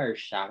rapid fire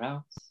shout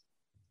outs?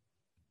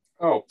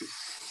 Oh.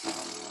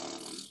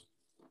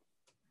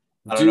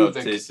 I don't know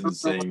if Jason's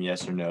saying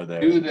yes or no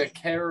there. Do the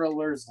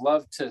carolers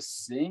love to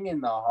sing in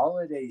the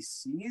holiday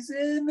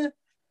season?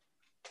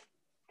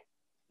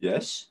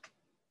 Yes.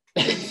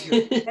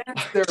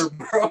 Answer,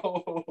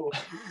 bro.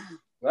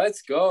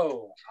 Let's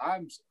go.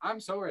 I'm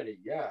so ready.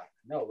 Yeah.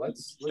 No,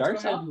 let's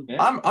Start go off.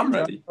 ahead. I'm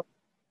ready.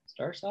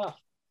 Starts off.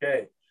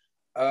 Okay.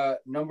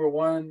 Number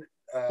one.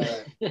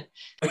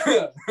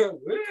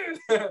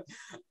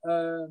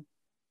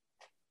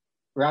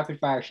 Rapid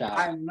fire shout.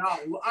 I'm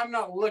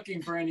not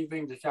looking for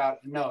anything to shout.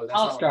 No, that's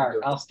I'll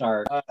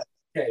start.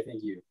 Okay,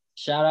 thank you.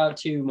 Shout out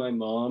to my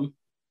mom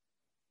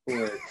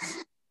for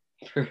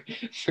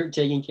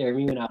taking care of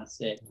me when I was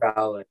sick.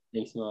 Valid.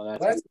 Thanks, Mom.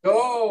 Let's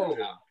go.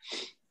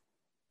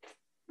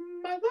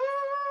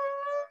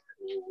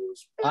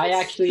 I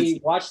actually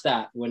watched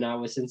that when I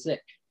was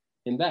sick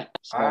in bed.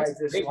 So I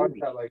just watched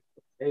that like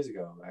days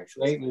ago,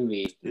 actually. Great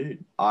movie.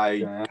 Dude,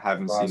 I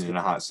haven't seen it in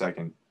a hot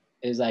second.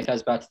 It was like I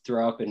was about to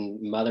throw up,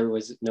 and Mother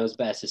knows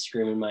best to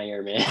scream in my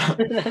ear,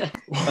 man.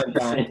 I'm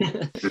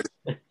dying.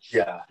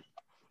 Yeah.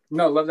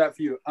 No, love that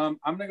for you. I'm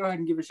gonna go ahead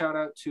and give a shout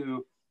out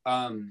to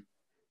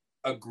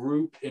a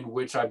group in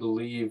which I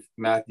believe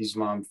Matthew's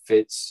mom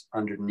fits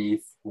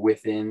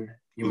within.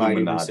 You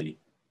Illuminati.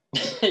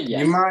 Yes.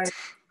 You might.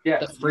 Yeah,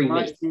 The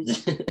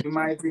you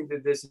might think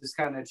that this is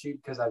kind of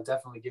cheap because I've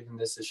definitely given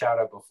this a shout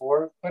out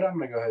before, but I'm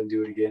gonna go ahead and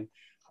do it again.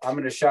 I'm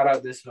gonna shout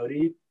out this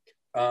hoodie.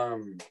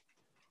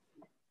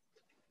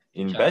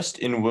 Invest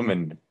in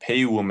women,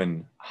 pay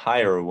women,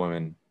 hire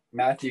women.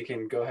 Matthew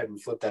can go ahead and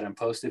flip that and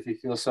post if you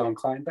feel so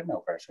inclined, but no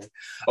pressure.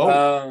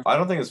 Oh, I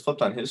don't think it's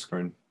flipped on his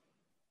screen.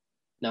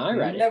 No, I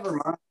read it. Never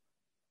mind.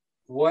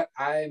 What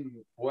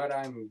I'm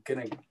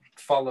gonna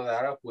follow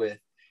that up with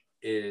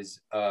is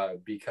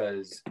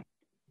because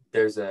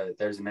there's an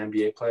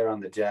NBA player on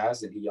the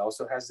Jazz and he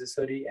also has this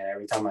hoodie, and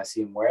every time I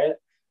see him wear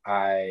it,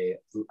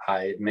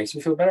 it makes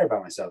me feel better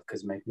about myself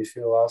because it makes me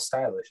feel all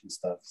stylish and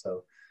stuff.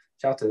 So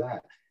shout out to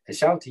that. And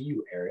shout out to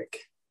you,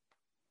 Eric.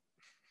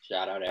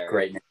 Shout out,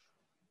 Eric.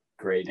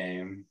 Great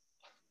name.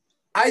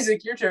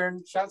 Isaac, your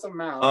turn. Shout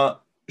something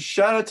out.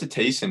 Shout out to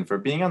Tayson for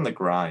being on the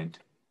grind.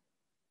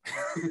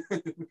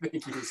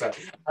 Thank you. Sorry.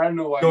 I don't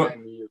know why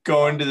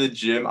going to the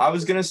gym. I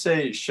was gonna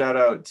say shout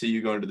out to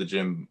you going to the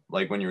gym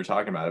like when you were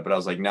talking about it, but I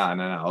was like, no.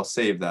 I'll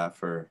save that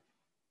for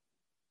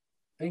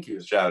thank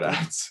you. Shout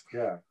outs.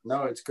 Yeah.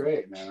 No, it's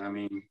great, man. I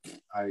mean,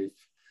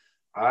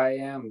 I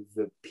am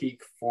the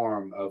peak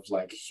form of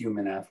like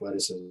human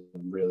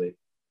athleticism, really.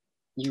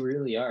 You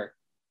really are.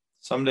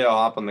 Someday I'll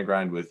hop on the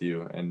grind with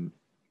you and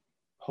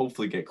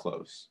hopefully get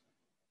close.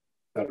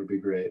 That would be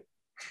great.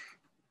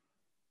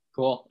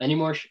 Cool. Any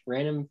more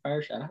random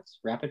fire shots?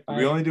 Rapid fire?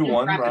 We only do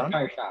one rapid round?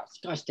 fire shots.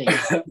 Gosh dang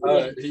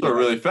it. These are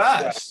really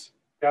fast.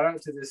 Yeah. Shout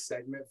out to this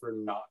segment for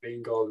not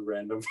being called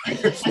random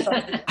fire shots.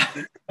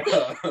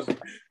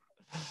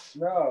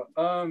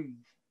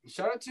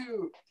 Shout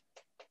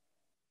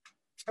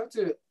out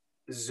to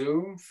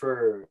Zoom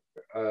for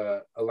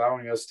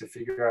allowing us to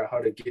figure out how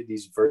to get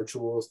these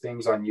virtual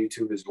things on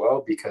YouTube as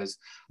well. Because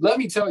let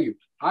me tell you,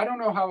 I don't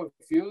know how it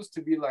feels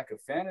to be like a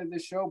fan of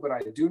this show, but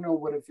I do know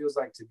what it feels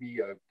like to be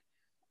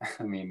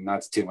I mean,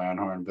 not to toot my own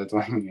horn, but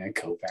I mean, a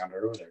co-founder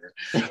or whatever.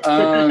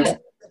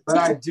 But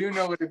I do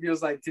know what it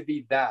feels like to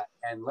be that.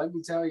 And let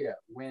me tell you,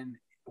 when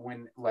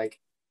like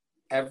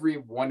every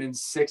 1 in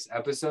 6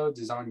 episodes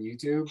is on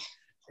YouTube,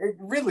 it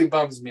really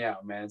bums me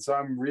out, man. So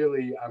I'm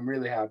really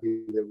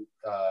happy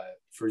that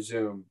for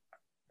Zoom.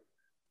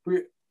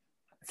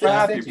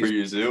 Happy for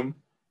you, Zoom.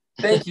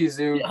 Thank you,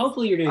 Zoom. Yeah,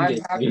 hopefully you're doing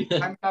good.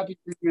 I'm happy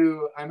for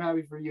you. I'm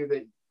happy for you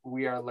that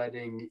we are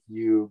letting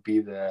you be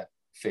the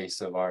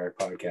face of our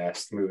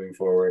podcast moving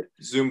forward.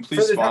 Zoom,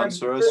 please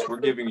sponsor us. We're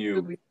giving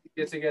you we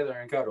get together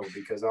and cuddle,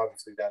 because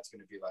obviously that's going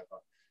to be like a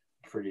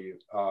pretty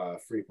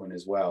frequent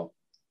as well.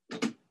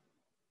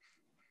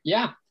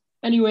 Yeah.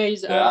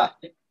 Anyways,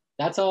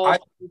 that's all. I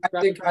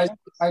think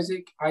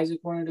Isaac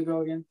wanted to go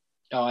again.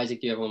 Oh,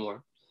 Isaac, do you have one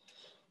more?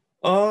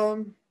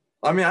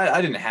 I mean,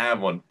 I didn't have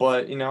one,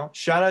 but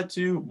shout out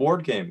to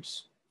Board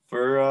Games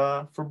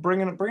for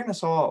bringing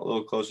us all a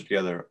little closer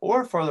together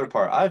or farther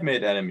apart. I've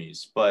made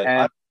enemies,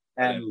 but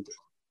and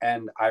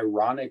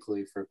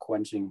ironically for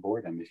quenching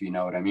boredom, if you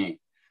know what I mean.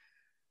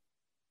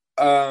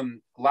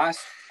 Last,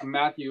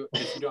 Matthew,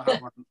 if you don't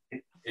have one.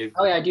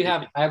 I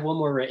have one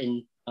more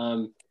written.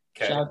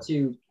 Okay. Shout out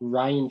to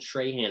Ryan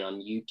Trahan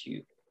on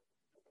YouTube.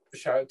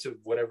 Shout out to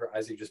whatever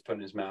Isaac just put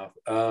in his mouth.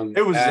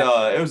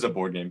 It was a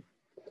board game.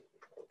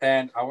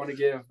 And I want to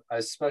give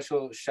a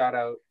special shout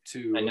out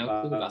to. I know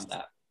about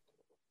that.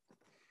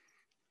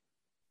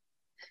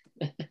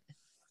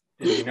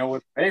 You know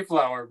what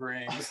Mayflower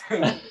brings.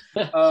 Shout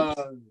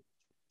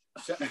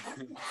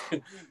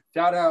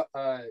out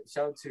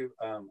to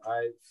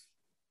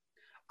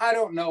I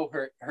don't know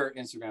her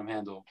Instagram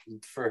handle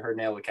for her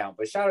nail account,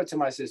 but shout out to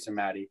my sister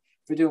Maddie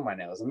for doing my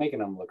nails and making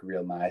them look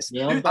real nice.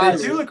 Yeah, they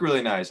do look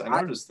really nice. I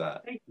noticed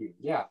that. Thank you.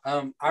 Yeah.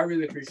 I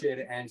really appreciate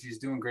it, and she's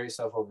doing great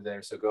stuff over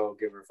there. So go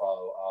give her a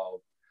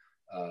follow.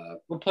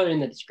 We'll put it in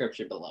the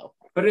description below.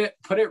 Put it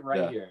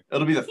right here.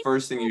 It'll be the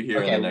first thing you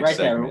hear in the next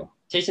segment. There.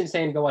 Tayson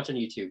saying go watch on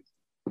YouTube.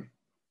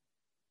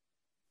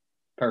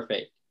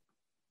 Perfect.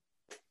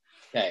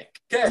 Okay.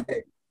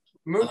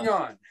 Moving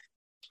on.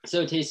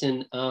 So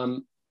Tayson,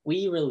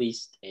 we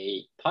released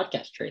a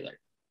podcast trailer.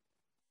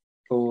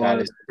 That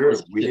is true.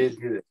 We did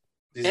do it.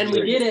 And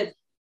we did it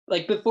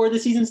like before the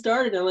season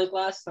started, unlike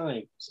last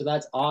time. So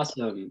that's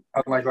awesome.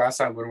 Unlike last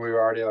time when we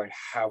were already like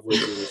halfway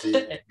through the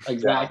season.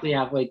 Exactly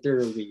halfway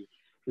through,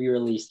 we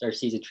released our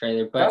season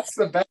trailer. But that's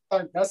the best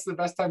time. That's the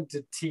best time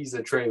to tease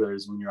a trailer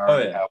is when you're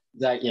already out.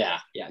 Yeah.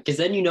 Because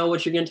then you know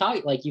what you're gonna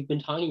talk like you've been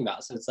talking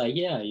about. So it's like,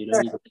 yeah.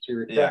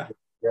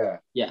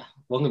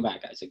 Welcome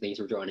back, Isaac. Thanks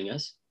for joining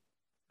us.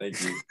 Thank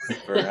you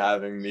for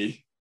having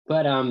me.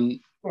 But Of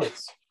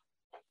course.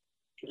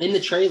 In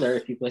the trailer,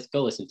 if you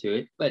go listen to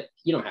it, but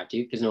you don't have to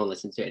because no one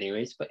listens to it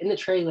anyways. But in the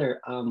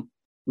trailer,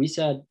 we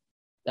said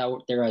that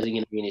there wasn't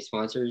going to be any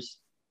sponsors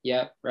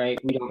yet, right?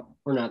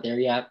 We're not there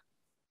yet.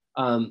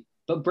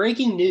 But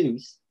breaking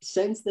news: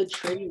 since the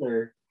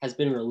trailer has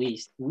been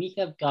released, we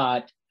have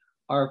got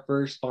our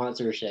first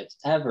sponsorships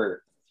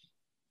ever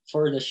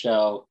for the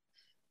show.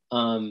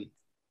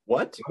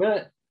 What?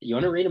 You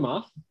want to read them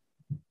off?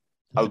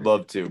 I would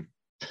love to.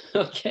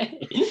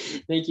 Okay.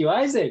 Thank you,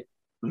 Isaac.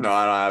 No,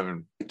 I don't have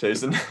him.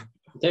 Jason.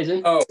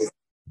 Oh,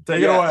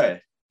 take it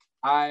away.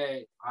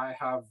 I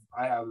have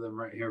them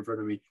right here in front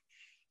of me.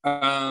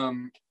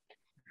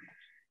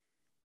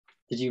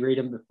 Did you read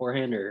them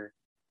beforehand, or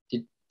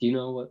do you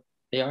know what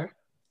they are?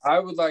 I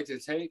would like to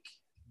take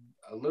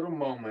a little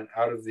moment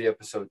out of the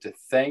episode to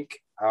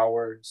thank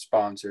our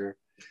sponsor,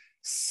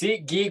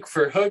 SeatGeek,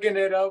 for hooking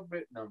it up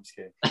with. No, I'm just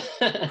kidding.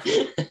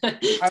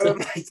 I would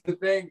like to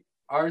thank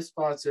our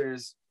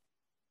sponsors,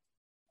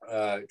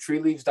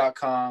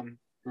 treeleaves.com.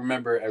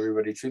 Remember,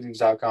 everybody,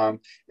 treeleaves.com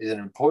is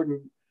a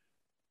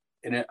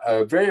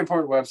very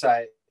important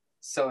website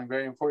selling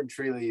very important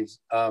tree leaves.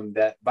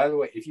 That, by the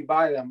way, if you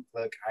buy them,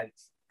 look,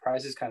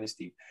 price is kind of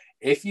steep.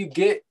 If you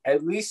get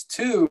at least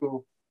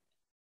 2,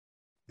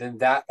 then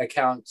that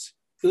accounts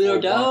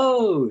for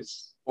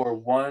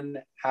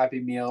one Happy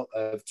Meal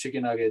of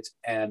chicken nuggets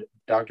and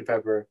Dr.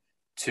 Pepper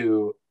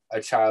to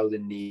a child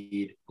in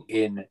need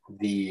in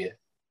the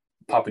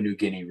Papua New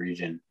Guinea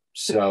region.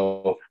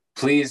 So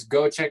please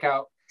go check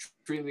out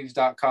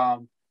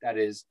treeleaves.com. That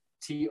is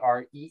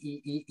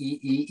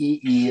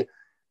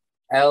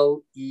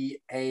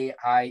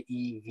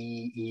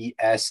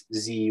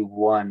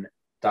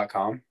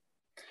TREELEAIEVESZ1.com.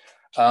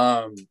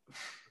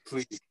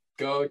 Please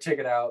go check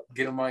it out.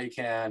 Get them while you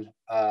can.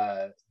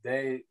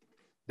 They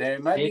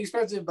might be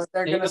expensive, but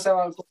they're gonna sell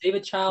out. Save a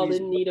child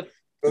in need of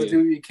food. Go do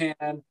what you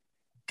can.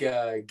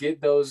 Get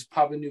those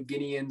Papua New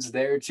Guineans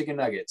their chicken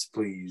nuggets,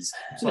 please.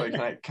 Sorry,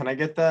 can I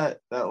get that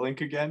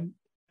link again?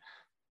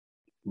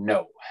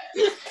 No.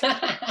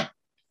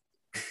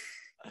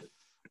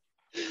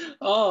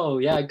 Oh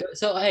yeah.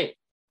 So hey,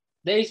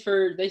 thanks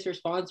for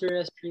sponsoring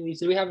us, Tree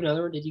Leaves. Do we have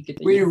another one? Did you get?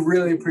 We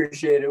really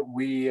appreciate it.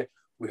 We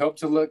hope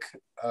to look.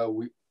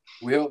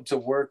 We hope to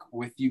work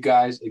with you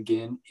guys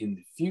again in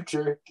the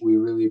future. We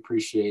really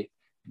appreciate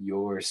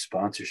your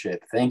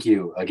sponsorship. Thank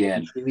you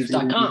again.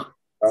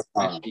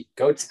 TreeLeaves.com.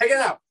 Go check it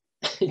out.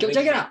 Go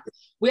check it out.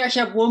 We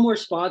actually have one more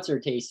sponsor,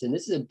 Tayson.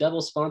 This is a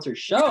double sponsor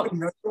show.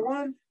 Another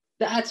one?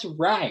 That's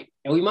right.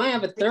 And we might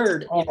have a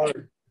third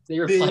if they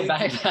reply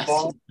back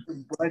fast.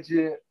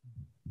 Budget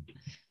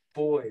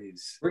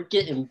boys. We're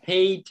getting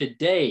paid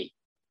today.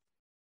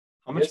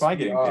 How much am I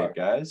getting paid,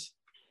 guys?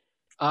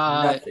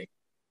 Nothing.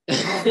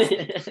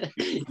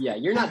 Yeah,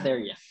 you're not there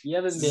yet. You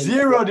haven't been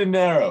Zero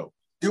dinero.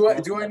 Do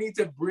I need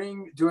to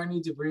bring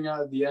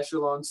out the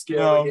echelon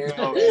scale again?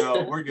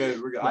 No, we're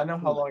good. I know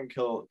how long a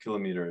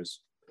kilometer is.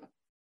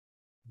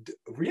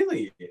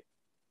 Really?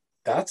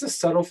 That's a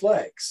subtle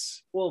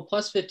flex. Well,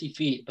 plus 50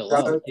 feet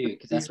below too,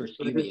 because that's where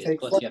Stevie is.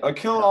 Plus you have A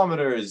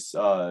kilometer is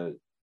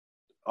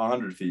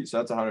 100 feet, so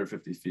that's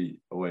 150 feet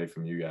away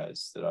from you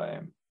guys that I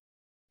am.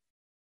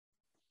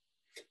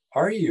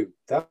 Are you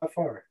that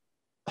far?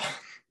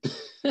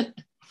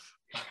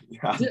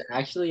 Yeah. Is it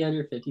actually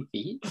under 50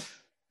 feet?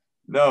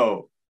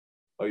 No,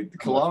 like the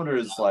kilometer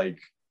is like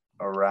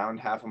around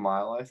half a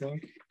mile, I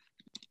think.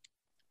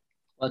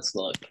 Let's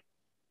look.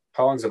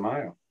 How long's a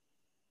mile?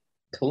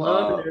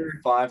 Kilometer.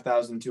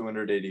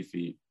 5,280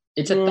 feet.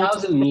 It's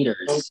 1,000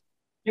 meters.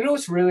 You know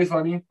what's really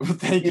funny?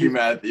 Thank you,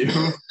 Matthew.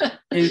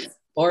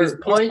 Or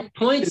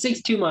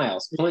 0.62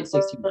 miles.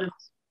 0.62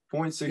 miles.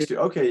 0.62.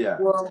 Okay, yeah.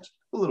 Well,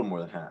 a little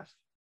more than half.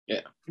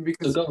 Yeah.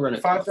 Because So go run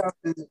it.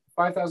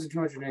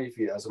 5,280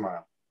 feet, that's a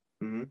mile.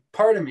 Mm-hmm.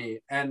 Part of me,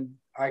 and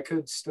I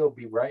could still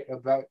be right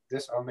about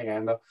this, I don't think I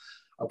am though.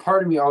 A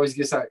part of me always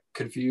gets that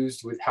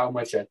confused with how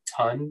much a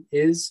ton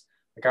is.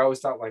 Like I always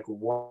thought like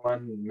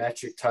 1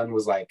 metric ton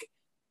was like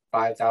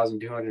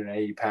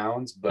 5,280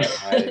 pounds, but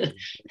I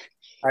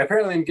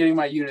apparently am getting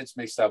my units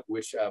mixed up,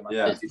 which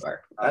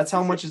that's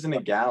how much is in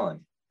a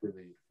gallon.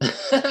 Really.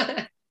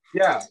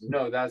 Yeah,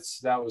 no, that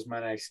was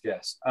my next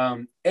guess.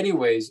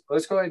 Anyways,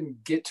 let's go ahead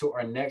and get to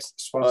our next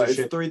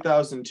sponsorship. It's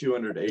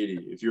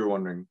 3,280, if you were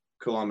wondering,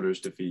 kilometers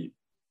to feet,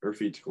 or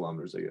feet to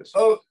kilometers, I guess.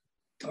 Oh,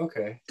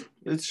 okay.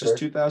 It's just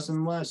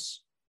 2,000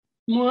 less.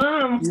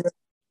 Wow.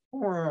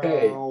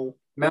 Hey,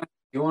 Matt,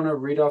 you want to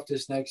read off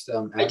this next?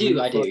 I do.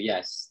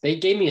 Yes, they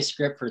gave me a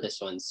script for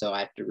this one, so I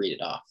have to read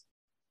it off.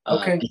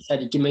 Okay. They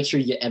said you can make sure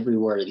you get every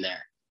word in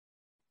there.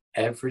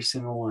 Every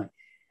single one.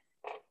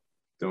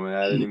 Don't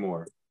add any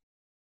more.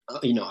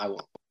 I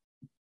won't.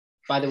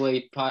 By the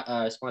way,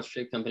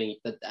 sponsorship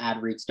company, the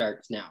ad read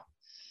starts now.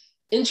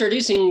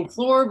 Introducing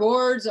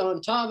floorboards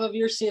on top of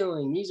your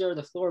ceiling. These are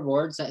the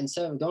floorboards that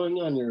instead of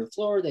going on your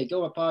floor, they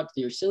go up onto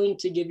your ceiling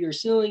to give your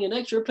ceiling an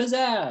extra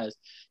pizzazz.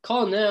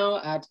 Call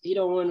now at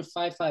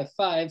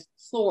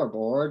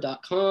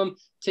 801-555-floorboard.com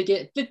to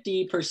get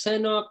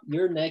 50% off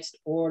your next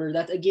order.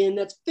 That's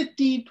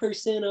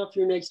 50% off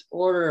your next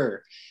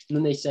order. And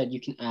then they said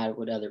you can add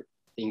what other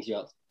things you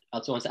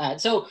also want to add.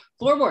 So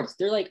floorboards,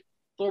 they're like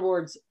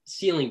floorboards,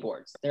 ceiling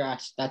boards.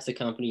 That's the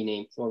company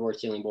name, Floorboard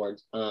Ceiling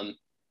Boards.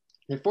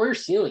 They're for your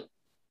ceiling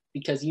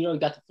because, you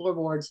got the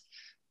floorboards,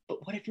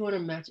 but what if you want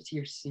to match it to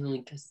your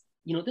ceiling? Because,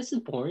 this is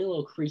boring, a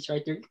little crease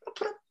right there. You can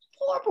put a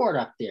floorboard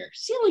up there,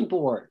 ceiling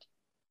board.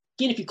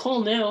 Again, if you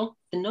call now,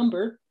 the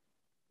number,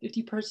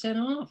 50%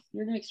 off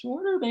your next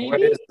order,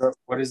 baby.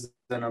 What is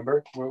the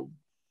number?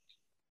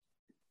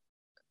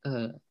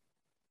 I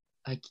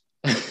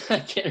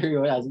can't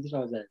remember what I was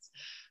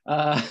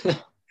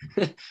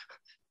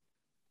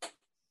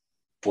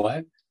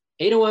What?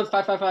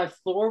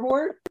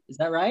 801-555-floorboard? Is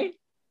that right?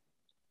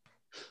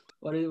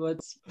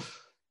 What's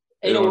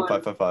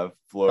 801-555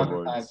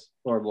 floorboards.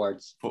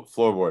 Floorboards.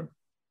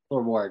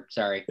 Floorboard.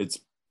 Sorry. It's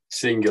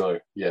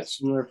singular. Yes.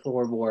 Singular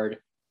floorboard.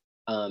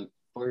 For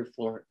your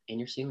floor and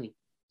your ceiling.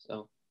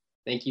 So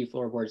thank you,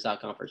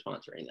 floorboards.com, for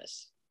sponsoring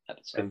this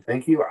episode. And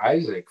thank you,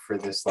 Isaac, for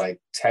this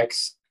tech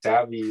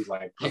savvy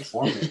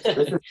performance.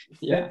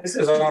 This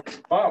is on the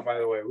spot, by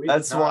the way.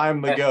 That's why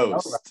I'm the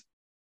ghost.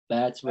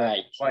 That's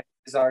right. Why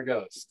is our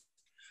ghost?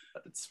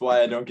 That's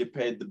why I don't get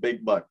paid the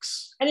big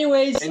bucks.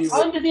 Anyways,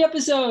 on to the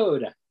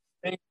episode.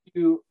 Thank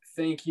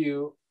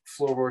you,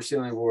 Floorboard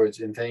Ceiling Boards,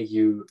 and thank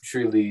you,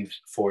 Tree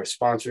Leaves, for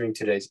sponsoring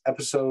today's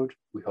episode.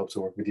 We hope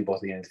to work with you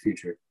both again in the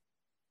future.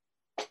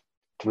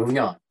 Moving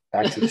on,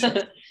 back to the show.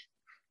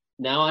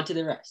 Now on to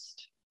the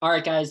rest. All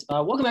right, guys.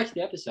 Welcome back to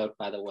the episode.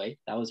 By the way,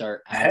 that was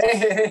our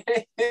ad.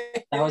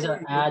 That was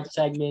our ad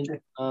segment.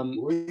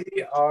 We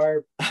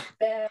are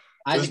back.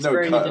 There's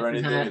no cut or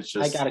anything. It's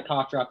just... I got a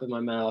cough drop in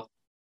my mouth.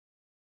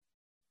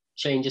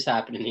 Change is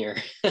happening here.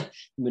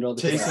 Middle of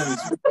the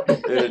Tayson's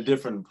in a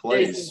different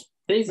place.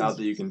 Now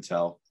that you can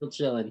tell. Still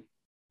chilling.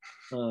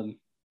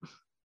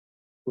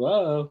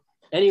 Whoa.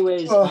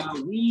 Anyways,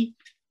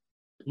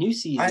 new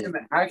season. I am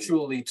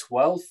actually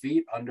 12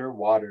 feet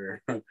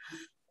underwater.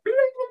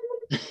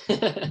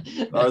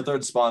 Our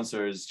third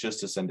sponsor is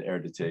just to send air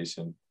to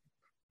Tayson.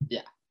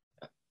 Yeah.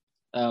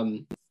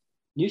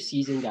 New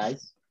season,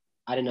 guys.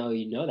 I don't know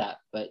you know that,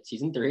 but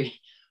season 3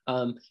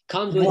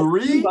 comes with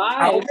 3.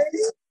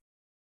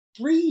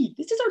 3.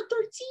 This is our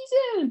 3rd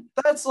season.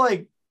 That's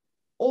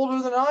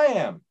older than I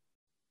am.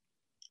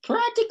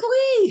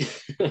 Practically.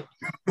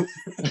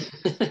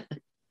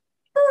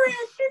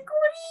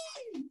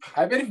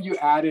 I bet if you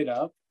added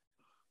up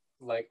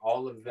like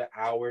all of the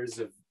hours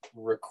of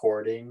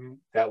recording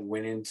that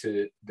went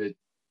into the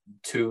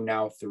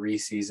 3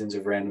 seasons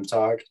of Random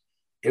Talk,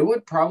 it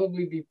would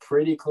probably be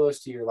pretty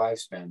close to your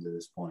lifespan at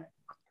this point.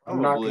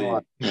 I'm not gonna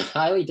lie. I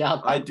highly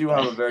doubt that. I do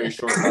have a very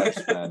short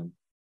lifespan.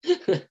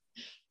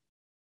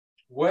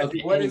 What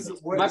Okay, is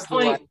my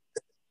point?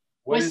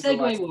 What My is the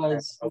segue lifespan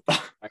was of-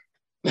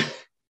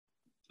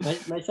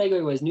 my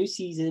segue was new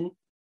season,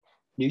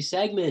 new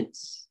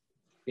segments.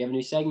 We have a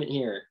new segment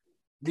here.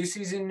 New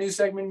season, new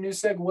segment, new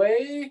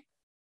segue.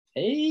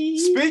 Hey,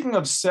 Speaking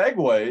of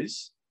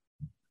segues,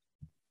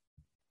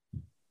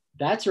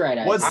 that's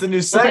right. what's the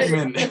new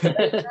segment?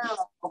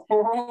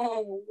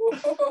 Whoa.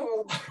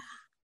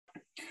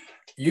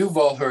 You've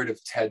all heard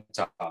of TED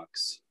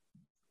Talks,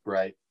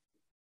 right?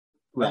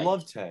 I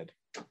love TED.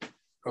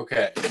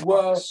 Okay.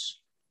 Well,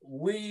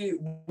 we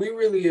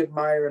really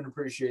admire and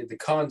appreciate the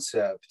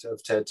concept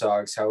of TED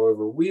Talks.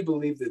 However, we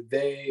believe that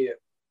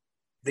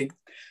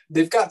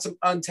they've got some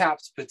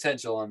untapped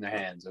potential on their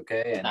hands.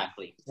 Okay. And,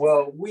 Exactly.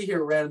 well, we here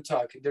at Random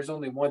Talk, there's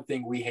only one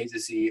thing we hate to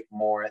see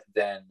more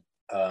than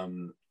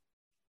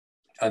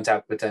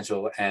untapped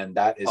potential, and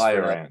that is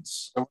Fire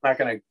ants. I'm not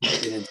going to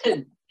get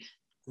into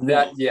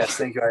that. Yes,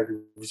 thank you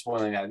for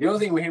spoiling that. The only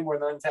thing we hate more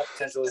than untapped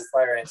potential is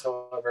fire ants.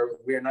 However,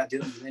 we are not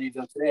dealing with any of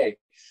them today.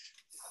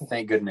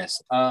 Thank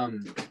goodness.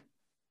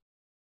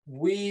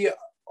 We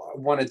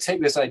want to take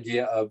this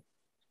idea of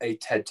a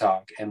TED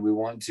Talk and we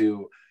want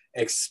to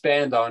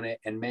expand on it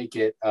and make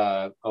it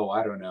I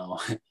don't know,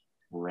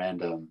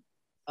 random.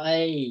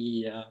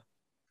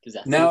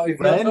 Now if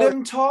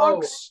Random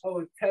talks.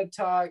 TED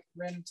Talk,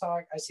 random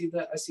talk. I see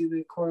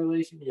the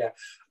correlation. Yeah.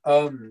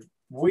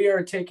 We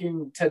are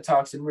taking TED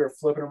Talks and we are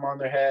flipping them on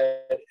their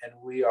head and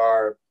we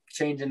are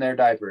changing their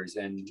diapers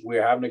and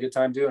we're having a good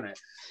time doing it.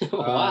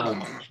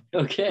 Wow.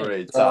 Okay.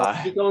 Great.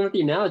 Keep going with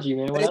the analogy,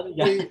 man. What else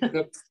you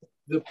got?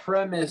 The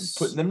premise,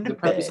 Putting them to the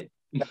premise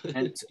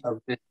bed. of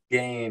this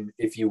game,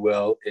 if you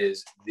will,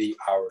 is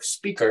our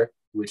speaker,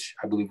 which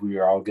I believe we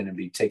are all going to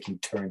be taking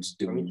turns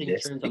doing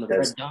this turns on the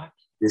because red dot?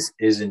 this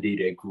is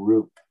indeed a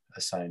group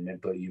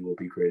assignment, but you will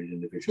be graded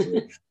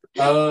individually.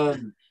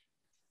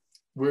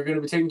 We're going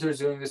to be taking turns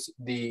doing this.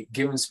 The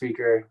given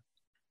speaker.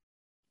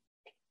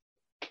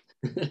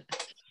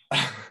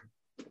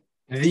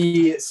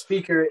 The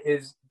speaker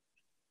is.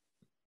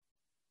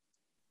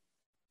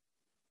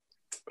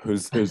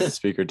 Who's the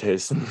speaker,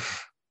 Tayson?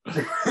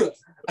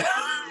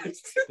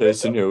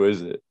 Tayson, who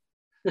is it?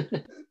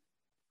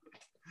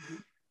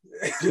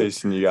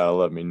 Tayson, you gotta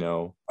let me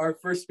know. Our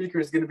first speaker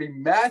is going to be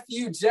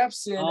Matthew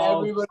Jepson.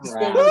 Everybody's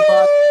crap. favorite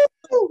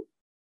podcast.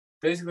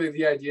 Basically,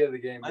 the idea of the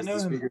game is know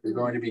the him. speaker is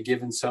going to be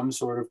given some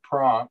sort of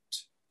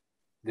prompt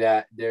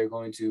that they're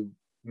going to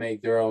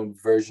make their own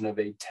version of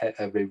a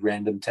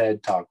random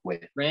TED Talk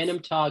with. Random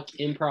Talk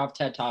Improv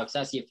TED Talks.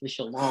 That's the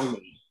official long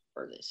name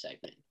for this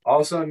segment.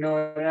 Also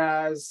known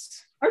as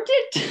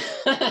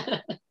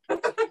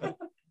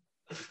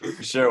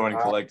Share one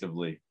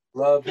collectively.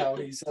 Love how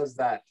he says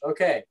that.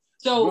 Okay.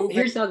 So Moving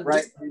here's how the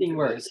right thing into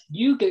works. this.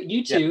 You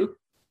two.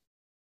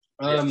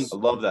 Yes. I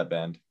love that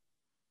band.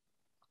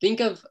 Think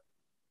of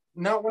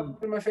Not one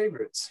of my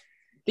favorites.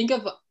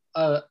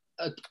 a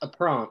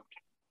prompt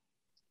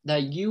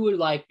that you would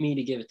like me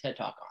to give a TED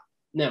Talk on.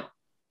 Now,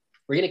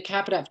 we're gonna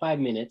cap it at 5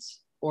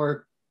 minutes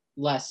or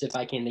less if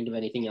I can't think of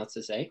anything else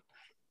to say.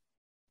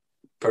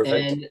 Perfect.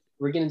 And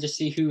we're gonna just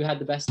see who had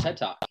the best TED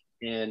Talk,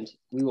 and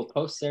we will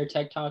post their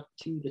TED Talk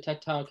to the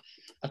TED Talk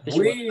official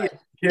We website.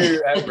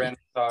 here at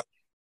Random Talk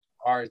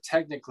are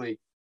technically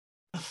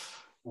an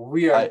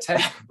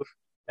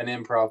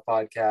improv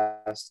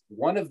podcast,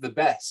 one of the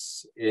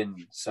best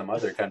in some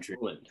other country.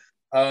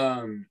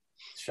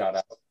 Shout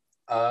out.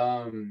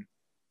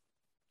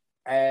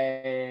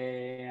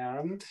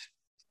 And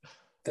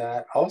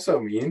that also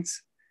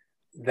means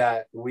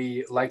that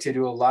we like to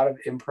do a lot of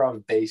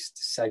improv based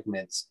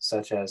segments,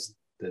 such as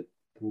the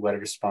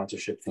whatever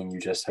sponsorship thing you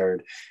just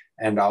heard,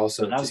 and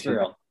also That was just, you know,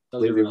 real.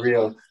 Those really are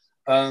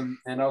real.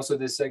 And also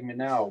this segment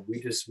now,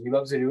 we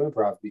love to do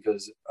improv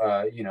because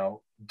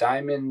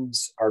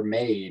diamonds are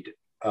made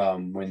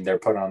when they're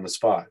put on the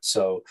spot.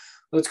 So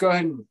let's go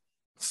ahead and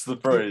It's the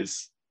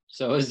phrase.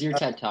 So is your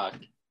TED Talk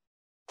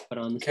put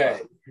on the okay,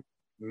 spot?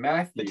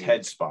 Matthew. The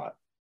TED spot.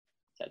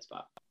 TED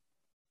spot.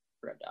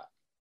 Red dot.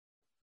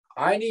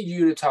 I need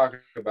you to talk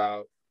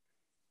about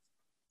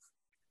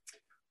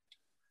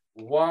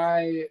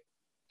why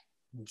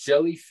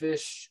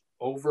jellyfish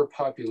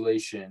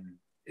overpopulation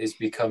is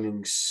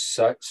becoming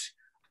such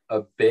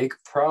a big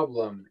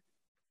problem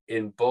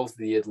in both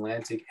the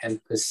Atlantic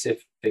and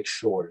Pacific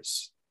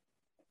shores.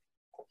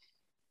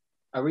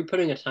 Are we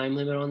putting a time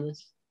limit on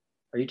this?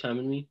 Are you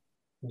timing me?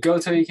 Go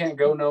till you can't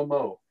go no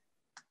more.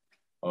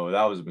 Oh,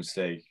 that was a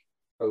mistake.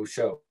 Oh,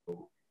 show.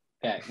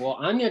 Okay. Well,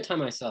 I'm gonna time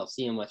myself.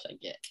 See how much I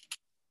get.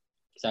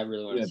 Because I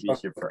really We're want gonna to.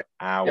 be here for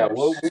hours. Yeah,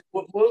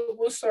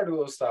 we'll start a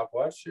little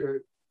stopwatch.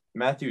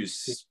 Matthew's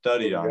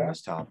studied on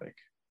this topic.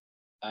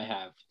 I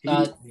have. He-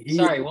 What he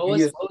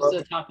was is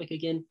the topic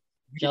again?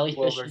 well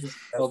Jellyfishes, versed. That's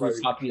why we-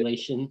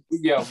 overpopulation.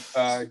 Yeah,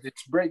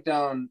 just break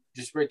down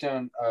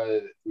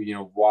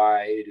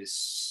why it is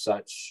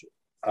such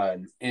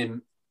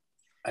an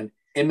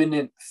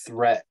imminent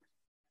threat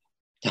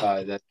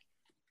that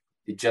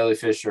the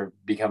jellyfish are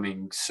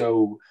becoming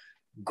so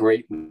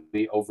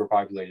greatly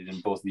overpopulated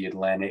in both the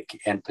Atlantic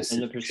and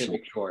And the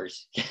Pacific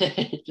shores.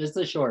 Just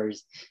the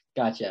shores.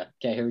 Gotcha.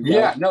 Okay, here we go.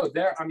 Yeah, no,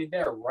 they're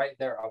right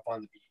there up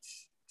on the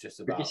beach, just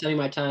about. Resetting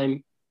my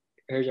time.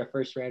 Here's our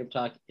first random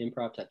talk,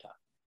 improv TED Talk.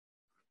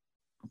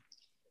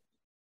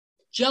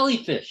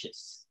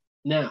 Jellyfishes.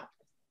 Now,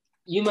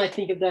 you might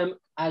think of them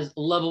as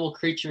lovable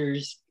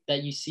creatures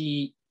that you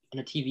see on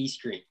a TV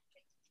screen.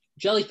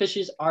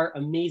 Jellyfishes are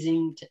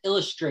amazing to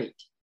illustrate.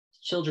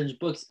 Children's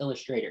books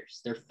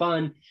illustrators. They're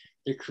fun,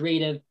 they're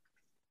creative,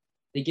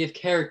 they give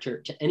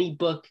character to any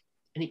book,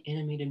 any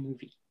animated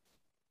movie,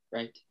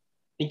 right?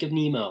 Think of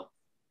Nemo.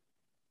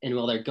 And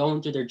while they're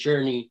going through their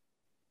journey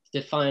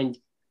to find,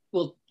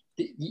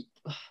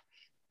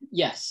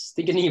 yes,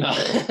 think of Nemo.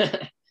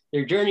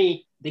 Their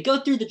journey, they go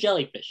through the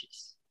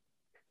jellyfishes.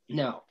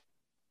 Now,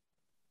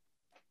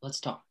 let's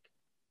talk.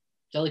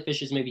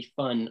 Jellyfishes may be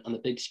fun on the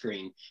big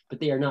screen, but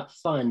they are not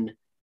fun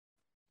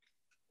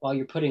while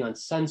you're putting on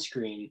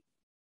sunscreen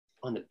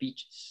on the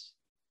beaches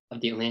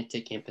of the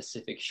Atlantic and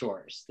Pacific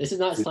shores. This is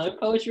not slam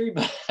poetry,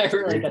 but I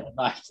really got the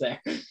vibes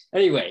there.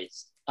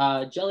 Anyways,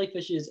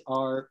 jellyfishes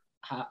are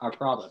our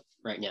problem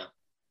right now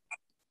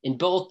in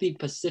both the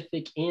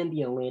Pacific and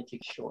the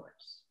Atlantic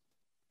shores.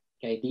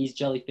 Okay, these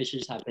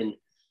jellyfishes have been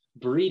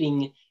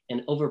breeding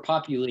and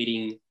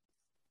overpopulating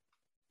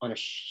on a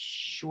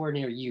shore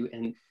near you,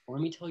 and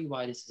let me tell you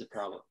why this is a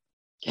problem.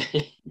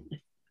 Okay.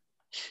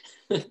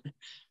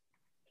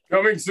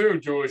 Coming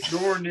soon to a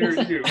shore near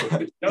you.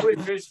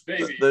 Jellyfish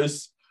baby.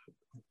 Guys,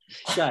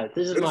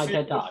 this is my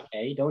TED Talk,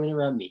 okay? Don't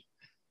interrupt me.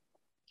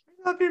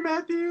 I love you,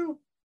 Matthew.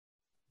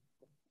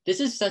 This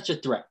is such a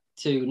threat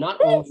to not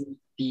only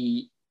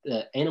the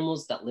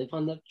animals that live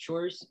on the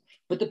shores,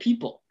 but the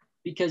people.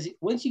 Because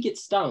once you get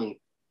stung,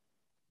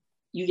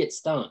 you get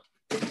stung.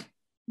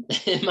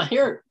 It might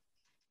hurt.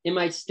 It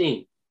might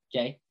sting,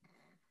 okay?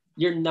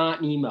 You're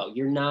not Nemo.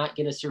 You're not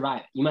going to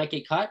survive. You might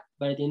get cut,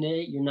 but at the end of the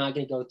day, you're not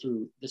going to go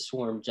through the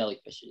swarm of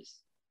jellyfishes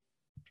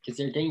because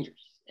they're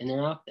dangerous and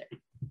they're out there.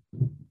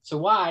 So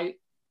why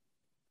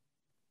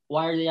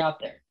are they out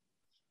there?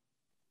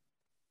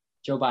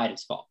 Joe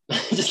Biden's fault.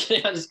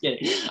 Just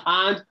kidding.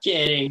 I'm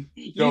kidding.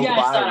 You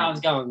guys thought I was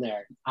going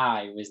there.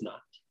 I was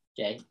not,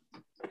 okay?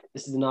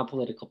 This is a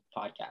non-political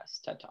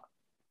podcast, TED Talk.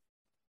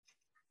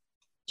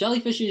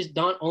 Jellyfishes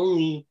not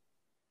only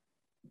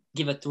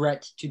give a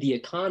threat to the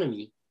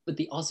economy, but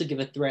they also give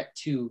a threat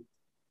to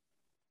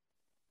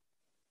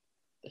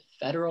the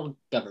federal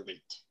government.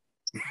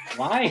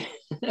 Why?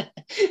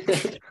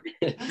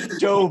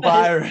 Joe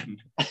Byron.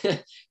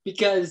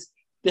 Because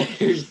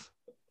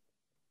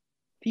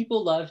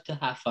people love to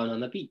have fun on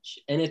the beach.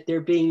 And if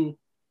they're being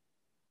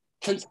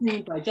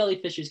consumed by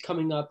jellyfishes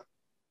coming up,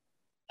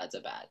 that's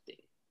a bad thing.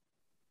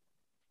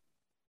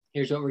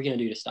 Here's what we're going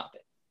to do to stop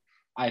it.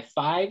 I have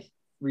 5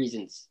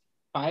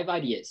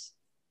 ideas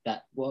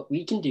that what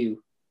we can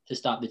do to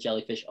stop the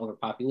jellyfish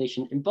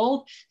overpopulation in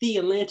both the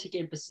Atlantic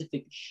and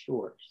Pacific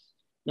shores.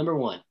 Number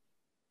 1,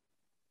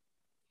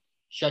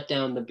 shut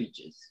down the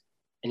beaches.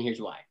 And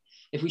here's why.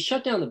 If we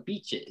shut down the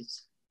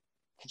beaches,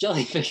 the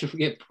jellyfish will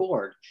get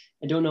bored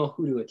and don't know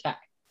who to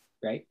attack,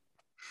 right?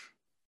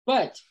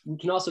 But we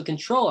can also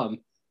control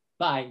them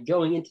by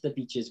going into the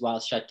beaches while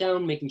it's shut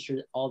down, making sure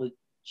that all the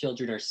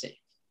children are safe.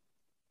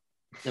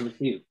 Number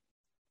 2,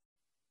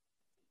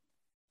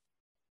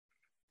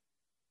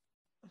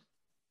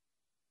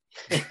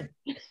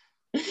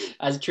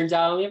 as it turns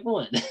out, I only have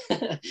 1.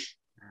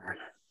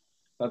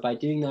 But by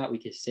doing that, we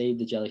can save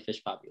the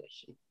jellyfish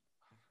population.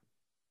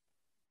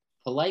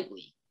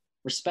 Politely,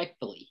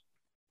 respectfully,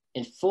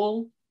 and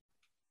full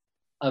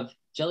of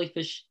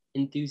jellyfish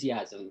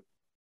enthusiasm,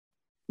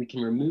 we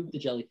can remove the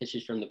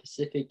jellyfishes from the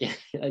Pacific and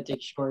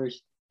Atlantic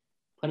shores,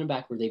 put them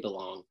back where they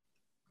belong,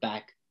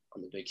 back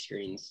on the big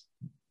screens,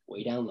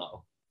 way down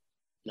low,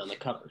 and on the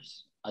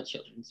covers of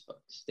children's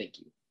books. Thank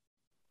you.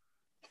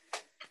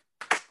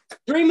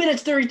 3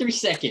 minutes, 33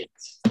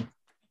 seconds. I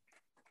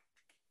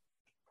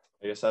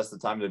guess that's the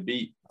time to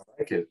beat. I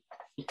like it.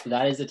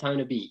 That is the time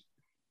to beat.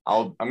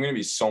 I'm gonna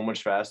be so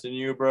much faster than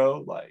you,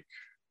 bro. Like,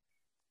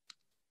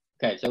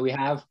 okay, so we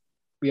have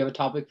a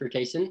topic for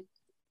Kason.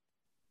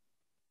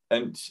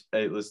 And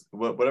hey, listen,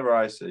 whatever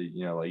I say,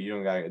 you know, like you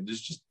don't gotta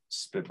just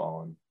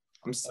spitballing.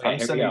 I'm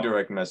sending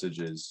direct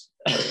messages.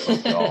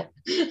 Oh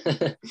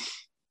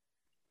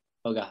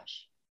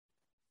gosh.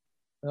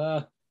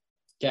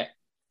 Okay.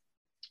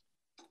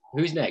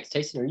 Who's next?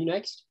 Tayson, are you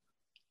next?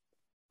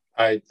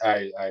 I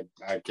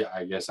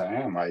guess I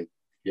am.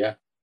 Yeah.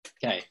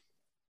 Okay.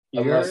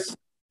 Unless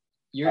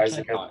your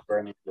Isaac TED has Talk,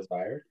 burning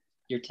desire.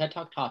 your TED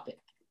Talk topic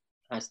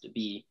has to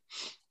be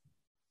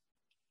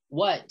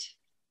what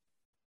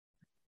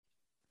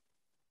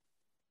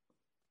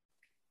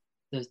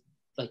the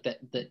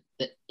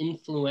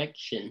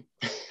influenction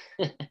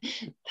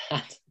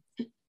that's,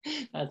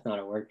 that's not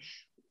a word.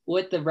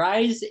 What the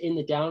rise in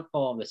the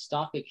downfall of the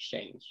stock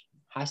exchange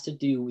has to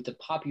do with the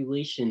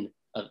population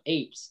of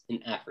apes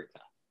in Africa.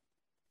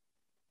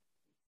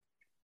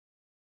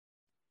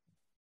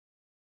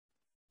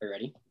 Are you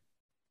ready?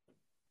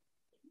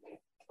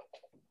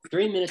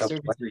 3 minutes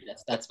 33.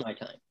 That's my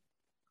time.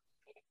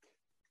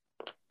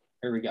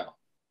 Here we go.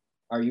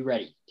 Are you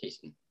ready,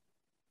 Tayson?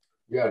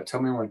 Yeah,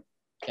 tell me when.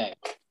 Okay.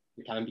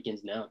 Your time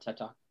begins now. TED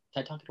Talk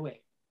it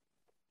away.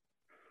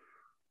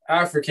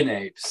 African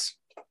apes.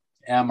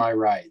 Am I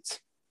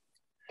right?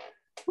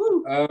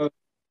 Woo.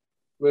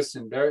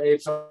 Listen, there are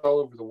apes all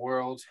over the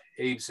world,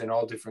 apes in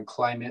all different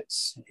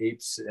climates,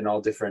 apes in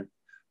all different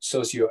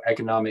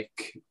socioeconomic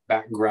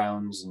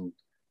backgrounds and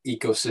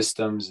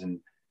ecosystems, and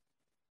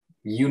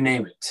you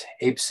name it.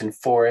 Apes in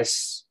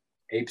forests,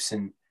 apes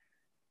in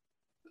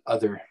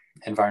other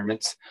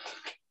environments.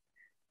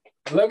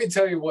 Let me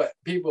tell you what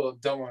people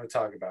don't want to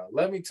talk about.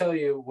 Let me tell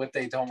you what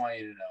they don't want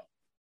you to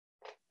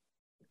know.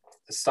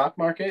 The stock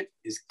market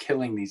is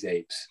killing these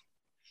apes.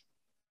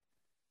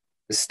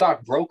 The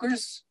stock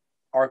brokers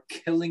are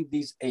killing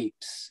these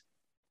apes.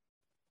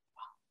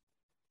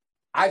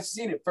 I've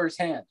seen it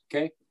firsthand,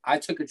 okay? I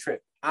took a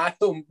trip.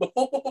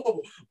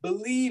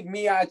 Believe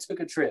me, I took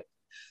a trip.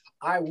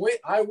 I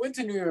went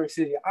to New York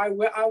City. I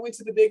went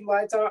to the big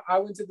lights. I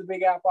went to the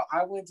Big Apple.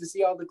 I went to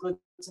see all the glitz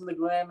and the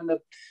glam and the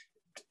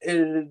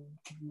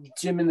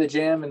Jim and the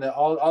Jam and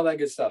all that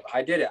good stuff.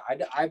 I did it.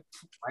 I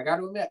got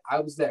to admit, I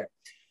was there.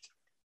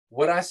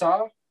 What I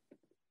saw,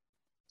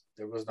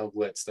 there was no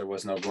glitz. There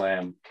was no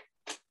glam.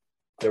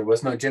 There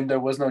was no Jim. There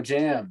was no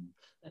Jam.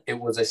 It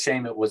was a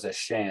shame. It was a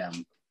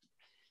sham.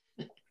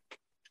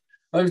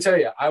 Let me tell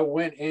you, I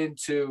went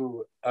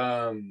into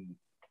the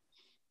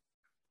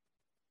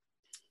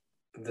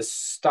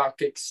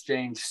stock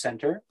exchange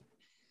center,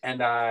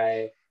 and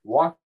I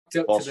walked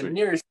up Wall to Street. the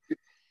nearest.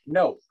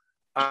 No,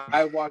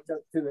 I walked up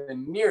to the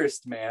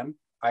nearest man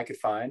I could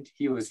find.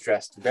 He was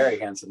dressed very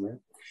handsomely.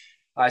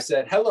 I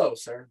said, "Hello,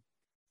 sir.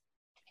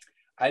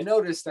 I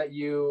noticed that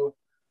you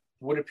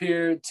would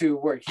appear to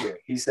work here."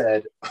 He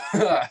said,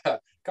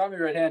 "Caught me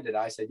red-handed."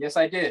 I said, "Yes,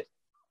 I did."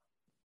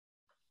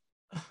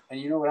 And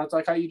you know what else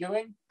I caught you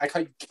doing? I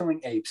caught you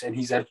killing apes. And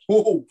he said,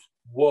 whoa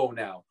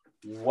now.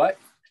 What?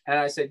 And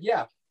I said,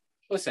 yeah,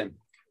 listen,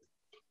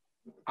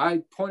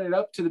 I pointed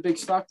up to the big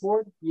stock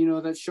board, you know,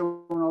 that's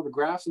showing all the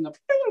graphs and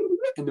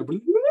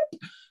the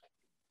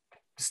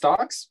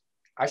stocks.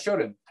 I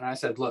showed him and I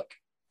said, look,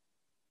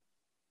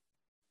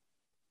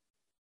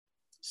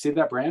 see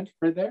that brand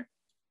right there?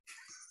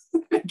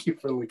 Thank you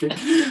for looking.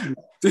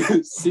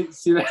 see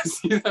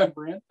that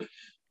brand?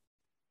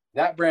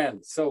 That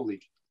brand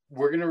solely.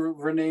 We're gonna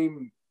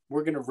remain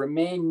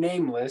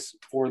nameless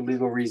for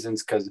legal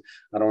reasons because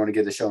I don't want to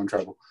get the show in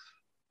trouble.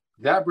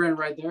 That brand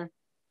right there,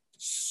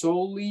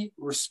 solely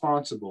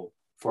responsible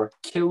for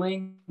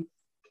killing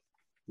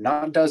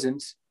not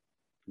dozens,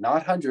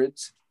 not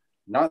hundreds,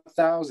 not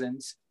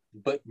thousands,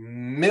 but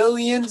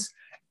millions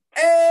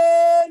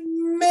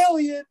and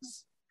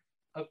millions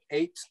of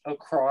apes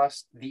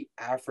across the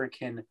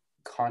African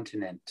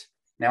continent.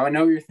 Now I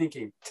know you're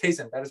thinking,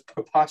 Tayson, that is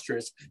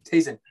preposterous.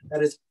 Tayson,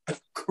 that is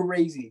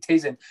crazy.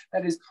 Tayson,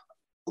 that is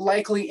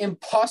likely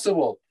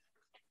impossible.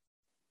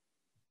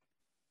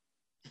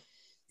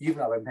 You've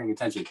not been paying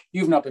attention.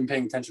 You've not been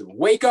paying attention.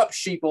 Wake up,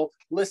 sheeple.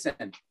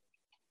 Listen.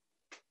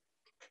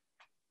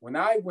 When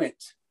I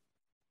went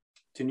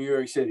to New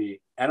York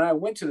City and I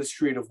went to the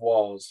Street of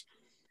Walls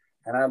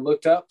and I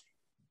looked up,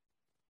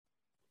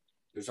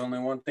 there's only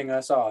one thing I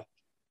saw.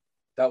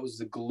 That was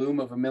the gloom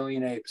of a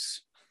million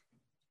apes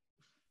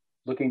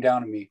looking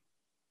down at me.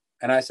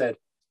 And I said,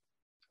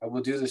 I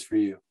will do this for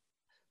you.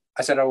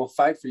 I said, I will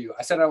fight for you.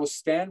 I said, I will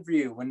stand for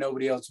you when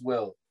nobody else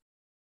will.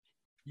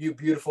 You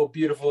beautiful,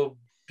 beautiful,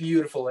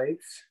 beautiful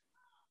apes.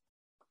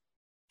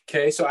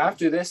 Okay, so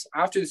after this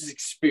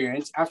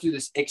experience, after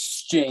this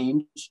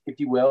exchange, if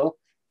you will,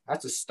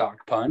 that's a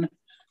stock pun.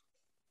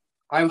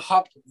 I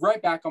hopped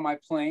right back on my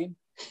plane,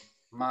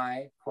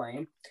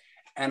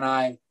 and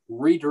I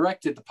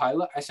redirected the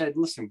pilot. I said,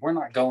 listen, we're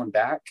not going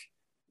back.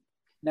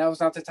 Now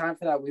is not the time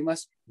for that. We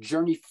must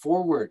journey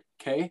forward,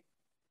 okay?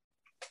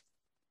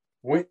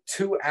 Went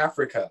to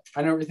Africa.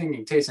 I know you're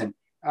thinking, Tayson,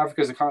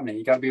 Africa's a continent.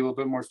 You got to be a little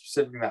bit more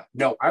specific than that.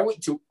 No, I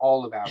went to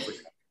all of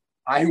Africa.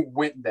 I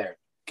went there,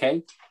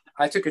 okay?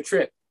 I took a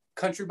trip,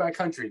 country by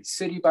country,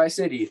 city by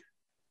city,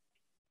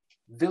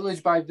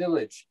 village by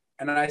village.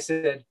 And I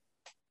said,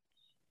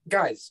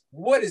 guys,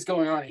 what is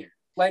going on here?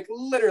 Like,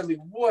 literally,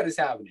 what is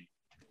happening?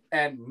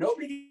 And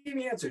nobody gave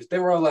me answers. They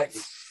were all like,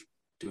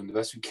 doing the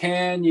best we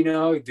can, you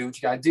know, do what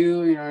you gotta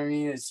do, you know what I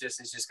mean? It's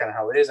just kind of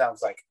how it is. I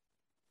was like,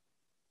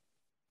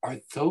 are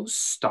those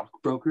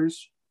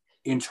stockbrokers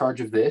in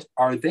charge of this?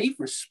 Are they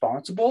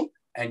responsible?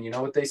 And you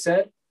know what they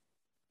said?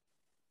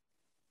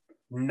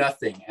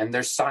 Nothing. And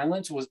their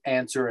silence was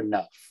answer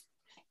enough.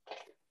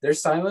 Their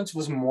silence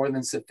was more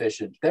than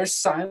sufficient. Their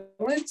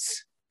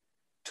silence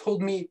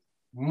told me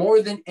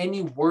more than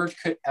any word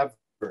could ever.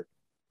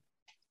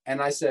 And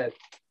I said,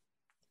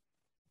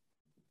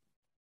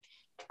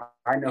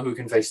 I know who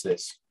can fix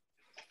this.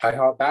 I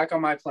hop back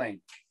on my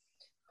plane.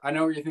 I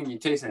know what you're thinking,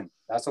 Tayson.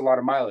 That's a lot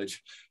of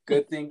mileage.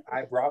 Good thing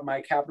I brought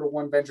my Capital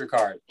One Venture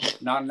card.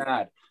 Not an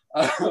ad.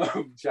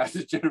 Shout out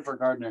to Jennifer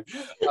Gardner.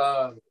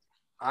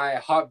 I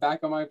hopped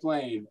back on my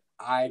plane.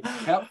 I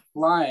kept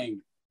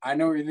flying. I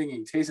know what you're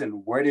thinking,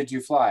 Tayson. Where did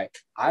you fly?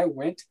 I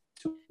went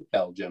to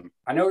Belgium.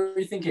 I know what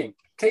you're thinking,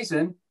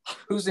 Tayson.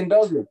 Who's in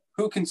Belgium?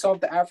 Who can solve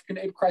the African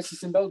ape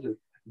crisis in Belgium?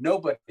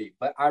 Nobody.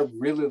 But I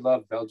really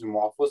love Belgian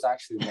waffles. I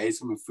actually made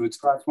some food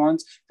scraps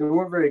once. They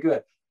weren't very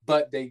good,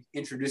 but they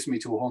introduced me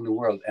to a whole new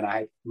world, and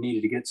I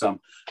needed to get some.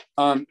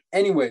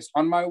 Anyways,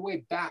 on my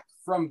way back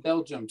from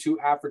Belgium to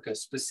Africa,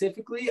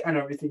 specifically, I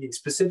know what you're thinking,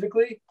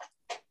 specifically,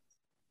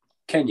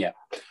 Kenya.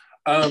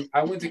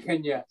 I went to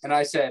Kenya, and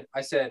I said,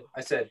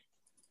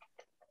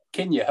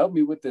 can you help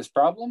me with this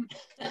problem?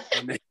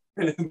 And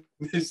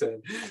they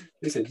said,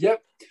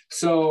 yep.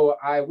 So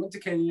I went to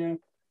Kenya,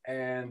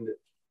 and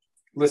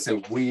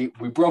listen, we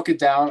broke it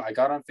down. I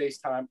got on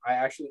FaceTime. I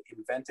actually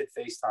invented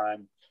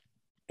FaceTime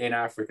in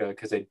Africa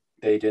because they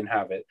didn't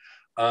have it.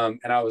 And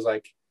I was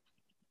like,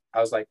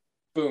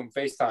 boom,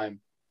 FaceTime.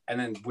 And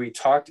then we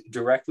talked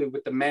directly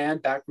with the man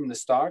back from the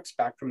stocks,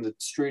 back from the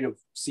street of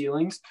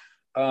ceilings.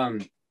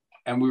 And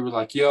we were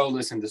like, yo,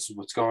 listen, this is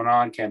what's going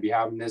on. Can't be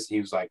having this. And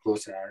he was like,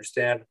 listen, I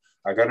understand.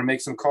 I got to make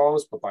some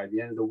calls, but by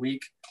the end of the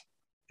week,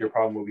 your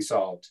problem will be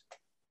solved.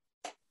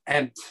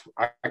 And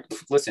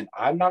listen,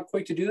 I'm not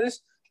quick to do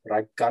this, but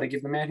I got to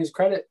give the man his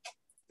credit.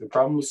 The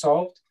problem was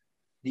solved.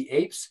 The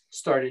apes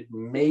started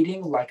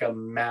mating like a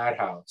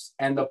madhouse.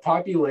 And the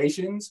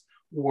populations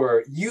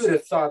were, you'd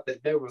have thought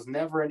that there was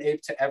never an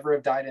ape to ever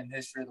have died in the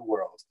history of the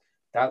world.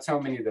 That's how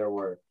many there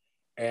were.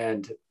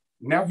 And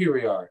now here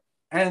we are.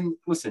 And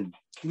listen,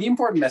 the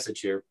important message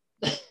here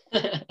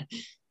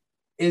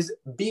is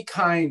be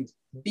kind,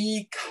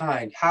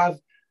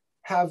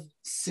 have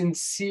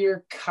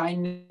sincere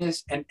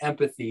kindness and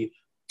empathy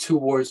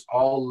towards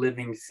all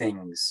living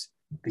things.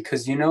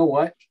 Because you know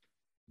what?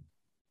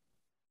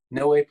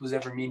 No ape was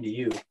ever mean to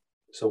you.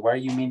 So why are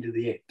you mean to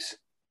the apes?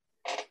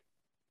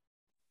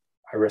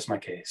 I rest my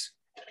case.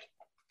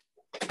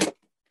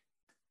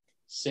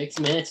 6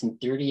 minutes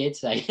and 38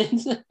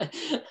 seconds.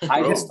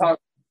 I just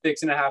talked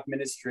 6.5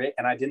 minutes straight,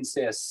 and I didn't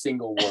say a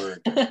single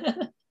word.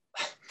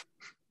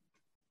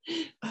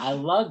 I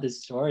love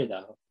this story,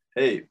 though.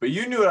 Hey, but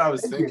you knew what I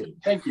was thinking.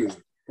 Thank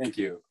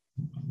you.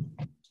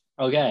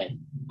 Okay,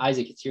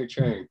 Isaac, it's your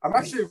turn. I'm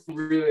actually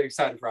really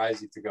excited for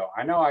Isaac to go.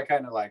 I know I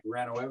kind of like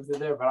ran away with it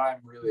there, but I'm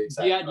really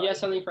excited. Do you have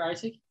something for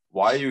Isaac?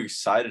 Why are you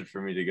excited for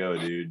me to go,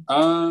 dude?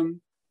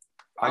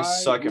 I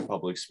suck at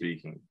public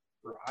speaking.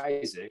 For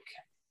Isaac.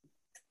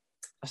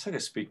 I suck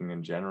at speaking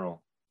in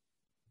general.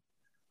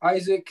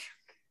 Isaac,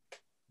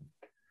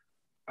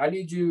 I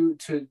need you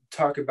to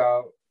talk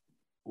about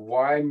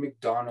why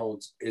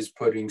McDonald's is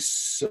putting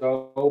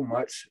so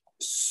much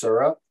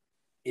syrup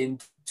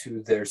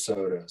into their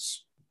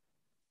sodas.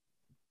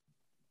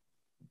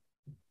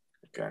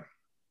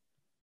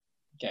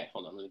 Okay,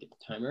 hold on. Let me get the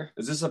timer.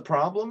 Is this a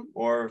problem,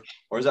 or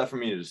is that for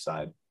me to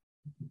decide?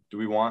 Do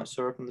we want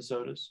syrup in the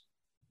sodas?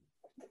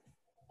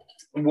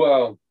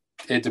 Well,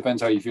 it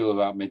depends how you feel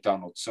about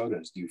McDonald's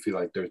sodas. Do you feel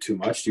like they're too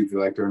much? Do you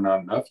feel like they're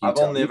not enough? I've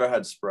only ever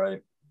had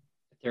Sprite.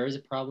 If there is a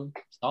problem,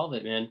 solve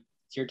it, man.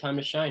 It's your time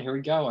to shine. Here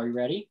we go. Are you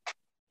ready?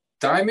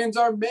 Diamonds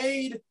are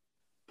made.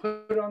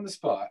 Put on the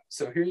spot.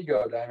 So here you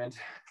go, Diamond.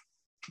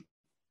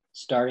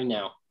 Starting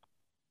now.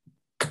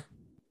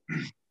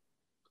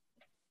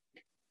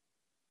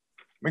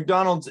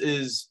 McDonald's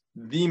is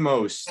the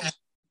most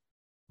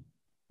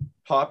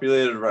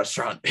populated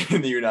restaurant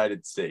in the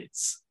United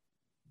States.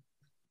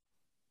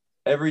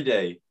 Every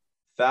day,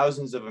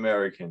 thousands of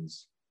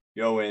Americans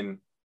go in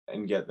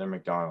and get their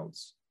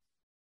McDonald's.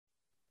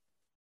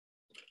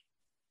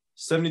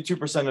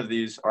 72% of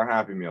these are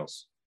Happy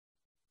Meals.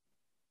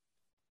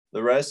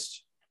 The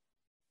rest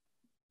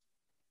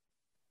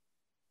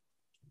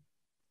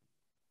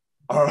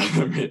are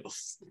other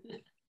meals.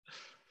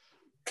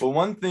 But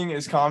one thing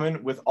is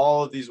common with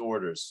all of these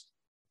orders.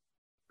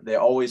 They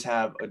always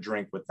have a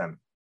drink with them.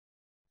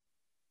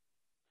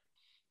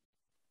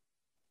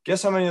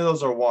 Guess how many of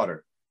those are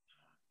water?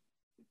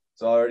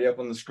 It's already up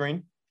on the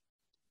screen.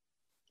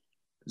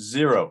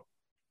 0%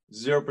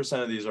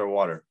 of these are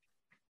water.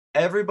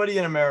 Everybody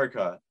in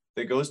America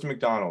that goes to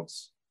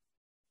McDonald's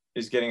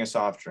is getting a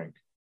soft drink.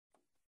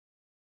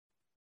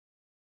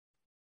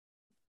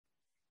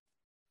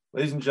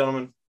 Ladies and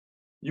gentlemen,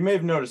 you may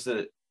have noticed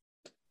that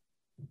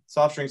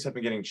soft drinks have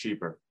been getting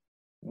cheaper.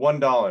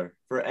 $1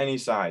 for any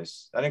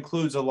size. That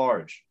includes a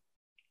large.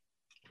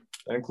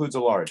 The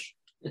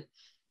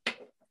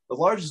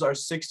larges are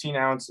 16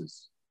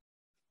 ounces.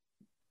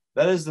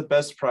 That is the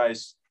best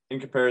price in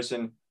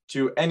comparison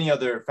to any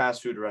other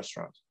fast food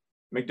restaurant.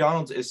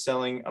 McDonald's is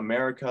selling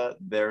America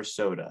their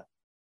soda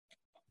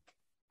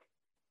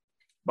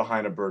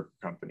behind a burger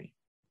company.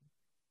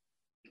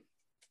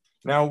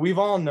 Now, we've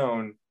all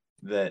known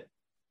that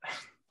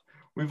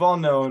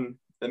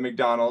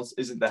McDonald's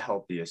isn't the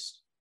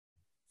healthiest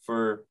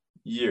for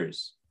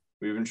years.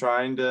 We've been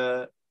trying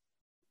to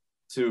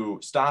to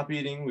stop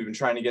eating. We've been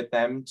trying to get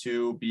them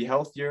to be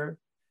healthier.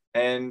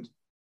 And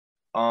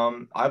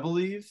I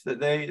believe that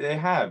they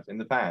have in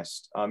the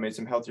past made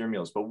some healthier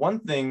meals. But one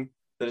thing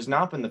that has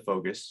not been the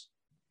focus,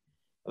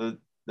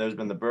 there's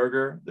been the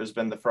burger, there's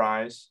been the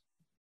fries,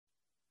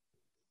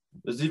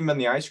 there's even been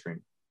the ice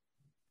cream.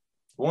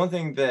 One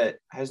thing that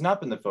has not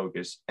been the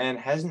focus and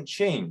hasn't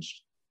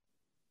changed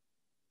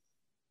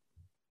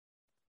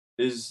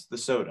is the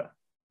soda.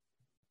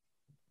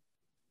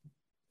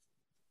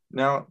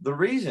 Now, the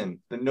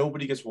reason that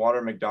nobody gets water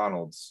at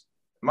McDonald's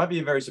might be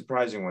a very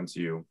surprising one to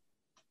you,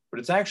 but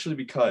it's actually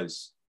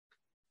because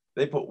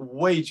they put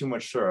way too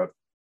much syrup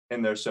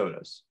in their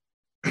sodas.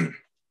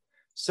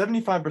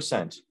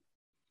 75%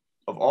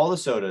 of all the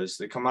sodas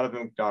that come out of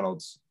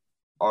McDonald's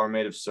are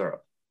made of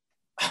syrup.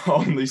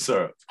 Only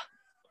syrup.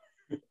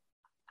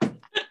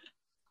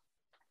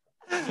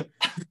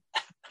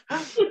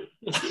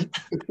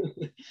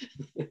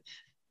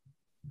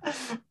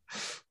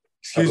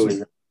 Excuse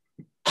me.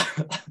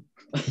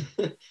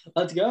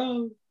 Let's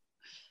go.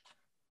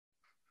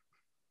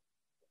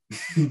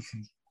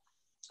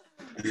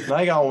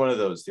 I got one of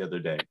those the other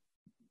day.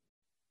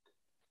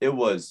 It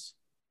was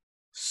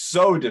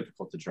so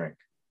difficult to drink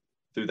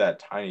through that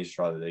tiny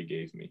straw that they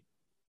gave me.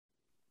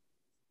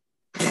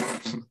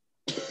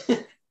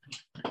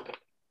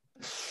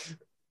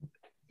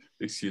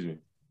 Excuse me.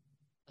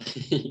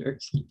 You're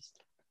excused.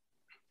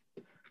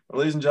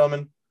 Ladies and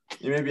gentlemen,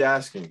 you may be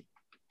asking,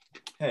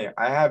 hey,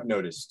 I have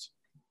noticed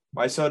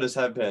my sodas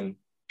have been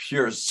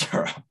pure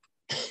syrup.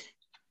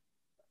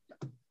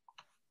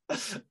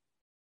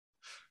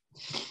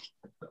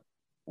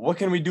 What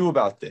can we do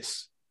about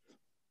this?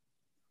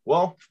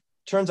 Well,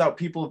 turns out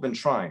people have been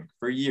trying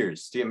for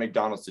years to get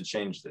McDonald's to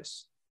change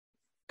this.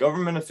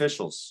 Government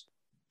officials,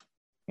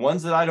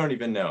 ones that I don't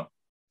even know.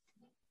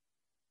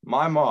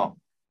 My mom.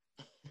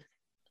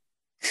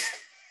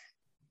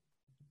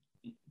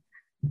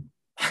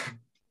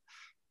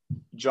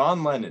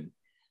 John Lennon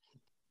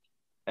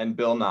and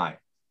Bill Nye,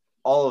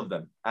 all of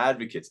them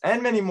advocates,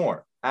 and many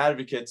more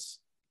advocates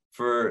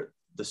for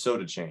the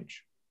soda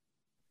change.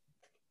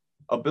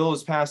 A bill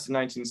was passed in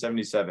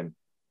 1977,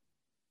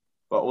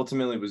 but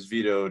ultimately was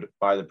vetoed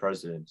by the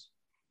president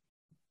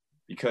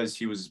because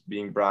he was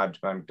being bribed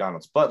by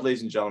McDonald's. But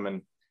ladies and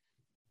gentlemen,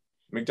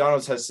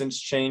 McDonald's has since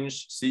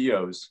changed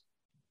CEOs,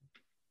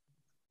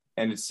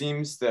 and it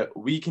seems that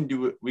we can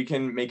do it. We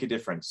can make a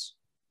difference,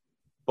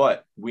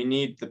 but we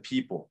need the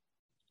people.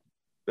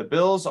 The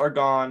Bills are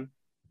gone.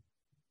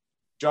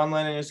 John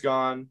Lennon is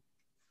gone.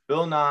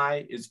 Bill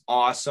Nye is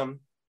awesome,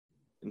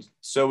 and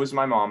so is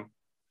my mom.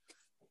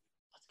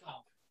 Let's go.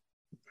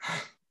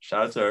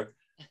 Shout out to her.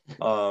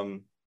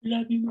 Love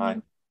you.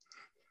 Hi.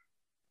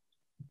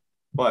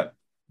 But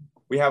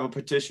we have a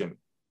petition.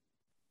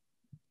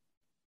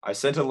 I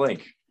sent a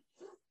link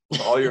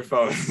to all your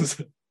phones.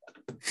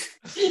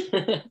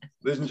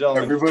 Ladies and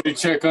gentlemen. Everybody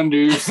check under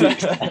your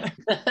seat.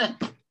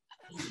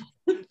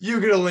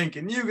 You get a link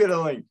and you get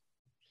a link.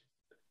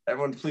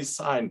 Everyone please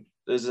sign.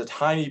 There's a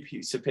tiny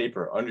piece of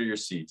paper under your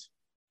seat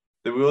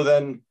that we will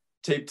then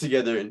tape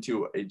together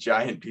into a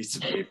giant piece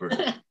of paper.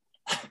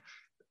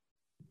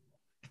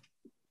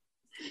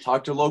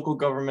 Talk to local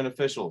government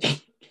officials.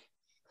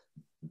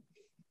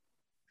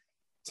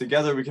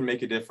 Together we can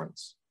make a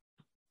difference,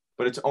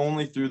 but it's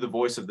only through the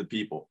voice of the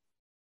people.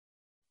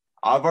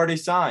 I've already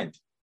signed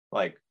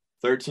like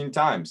 13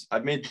 times.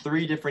 I've made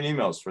 3 different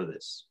emails for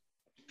this.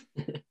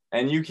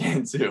 And you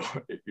can too,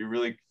 if you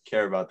really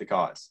care about the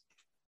cause.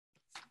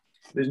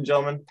 Ladies and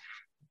gentlemen,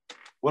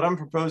 what I'm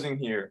proposing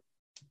here,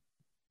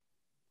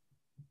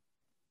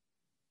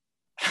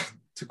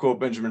 to quote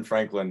Benjamin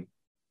Franklin,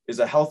 is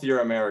a healthier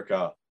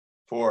America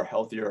for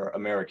healthier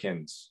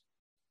Americans.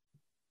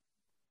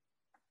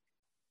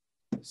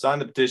 Sign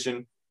the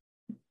petition,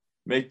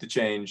 make the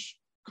change,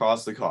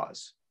 cause the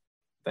cause.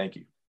 Thank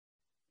you.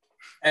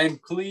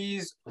 And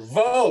please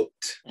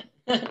vote.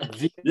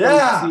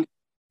 Yeah.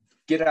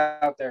 Get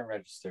out there and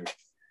register.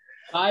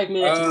 5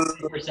 minutes and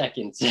 4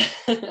 seconds.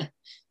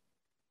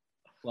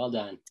 Well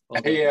done.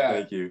 Well done. Yeah.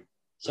 Thank you.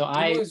 So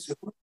I was the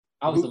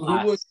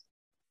last.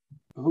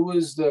 Who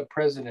was the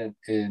president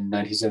in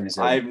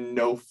 1977? I have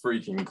no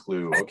freaking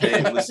clue.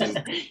 Okay, listen.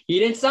 He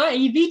didn't sign.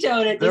 He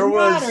vetoed it. There Doesn't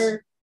was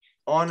matter.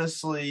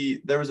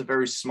 honestly, there was a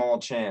very small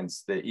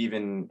chance that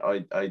even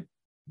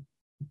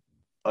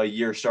a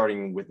year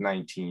starting with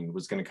 19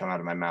 was going to come out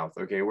of my mouth.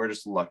 Okay, we're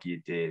just lucky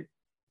it did,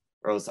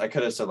 or else I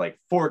could have said like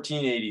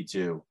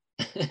 1482.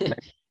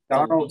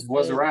 McDonald's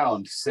was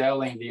around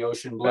selling the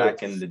Ocean Blue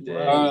Back in the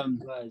day.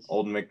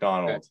 Old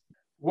McDonald. Okay.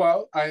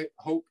 Well, I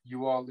hope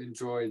you all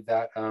enjoyed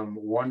that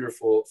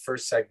wonderful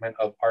first segment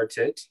of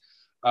Artit.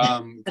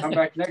 Come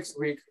back next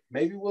week.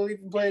 Maybe we'll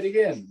even play it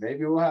again.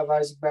 Maybe we'll have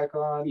Isaac back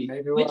on.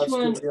 Maybe we'll have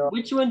Scooby on.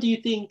 Which one do you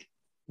think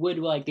would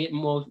like get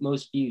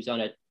most views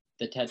on it?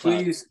 The TED Talk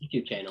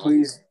YouTube channel.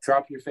 Please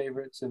drop your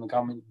favorites in the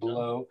comments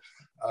below.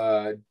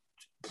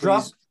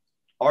 Drop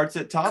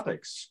Artit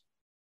topics.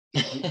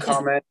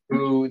 Comment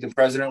who the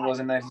president was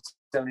in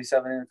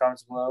 1977 in the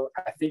comments below.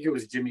 I think it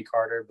was Jimmy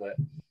Carter, but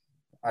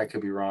I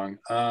could be wrong.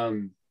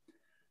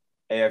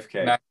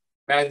 AFK.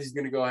 Matthew's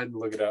gonna go ahead and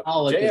look it up.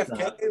 I'll look this up.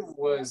 JFK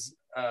was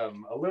a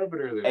little bit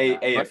earlier.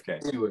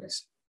 AFK.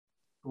 Anyways,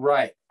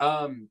 right.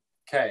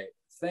 Okay.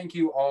 Thank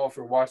you all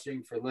for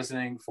watching, for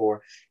listening,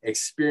 for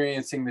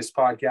experiencing this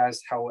podcast.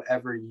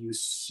 However you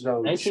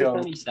so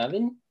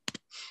 1977.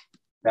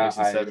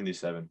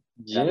 1977.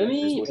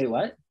 Jimmy, wait,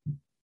 what?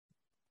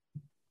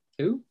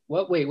 Who?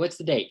 What? Wait, what's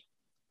the date?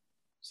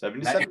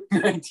 77.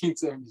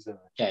 1977.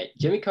 Okay,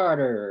 Jimmy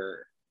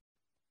Carter.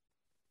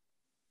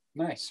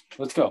 Nice.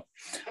 Let's go.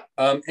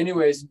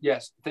 Anyways,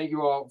 yes. Thank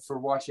you all for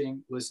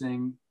watching,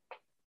 listening,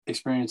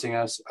 experiencing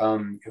us.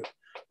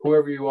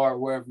 Whoever you are,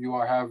 wherever you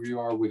are, however you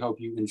are, we hope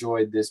you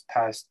enjoyed this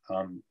past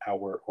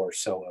hour or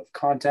so of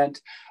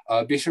content.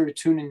 Be sure to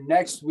tune in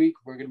next week.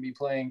 We're going to be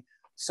playing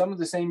some of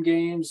the same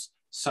games,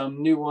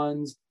 some new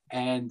ones,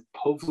 and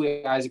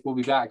hopefully Isaac will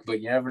be back,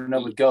 but you never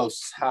know with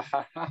ghosts.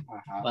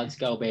 Let's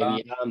go,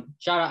 baby.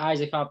 Shout out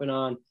Isaac hopping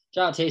on.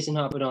 Shout out Tayson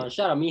hopping on.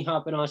 Shout out me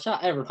hopping on. Shout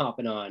out everyone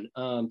hopping on.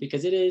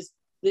 Because it is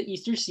the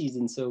Easter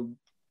season. So,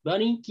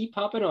 Bunny, keep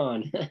hopping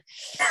on.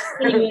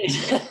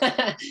 Anyways.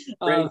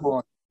 Great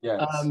point.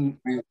 Yes.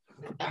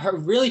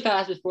 Really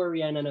fast before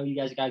we end, I know you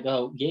guys gotta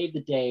go. Gave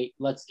the day.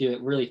 Let's do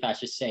it really fast.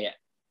 Just say it.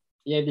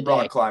 Gave the day.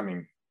 Rock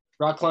climbing.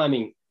 Rock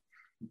climbing.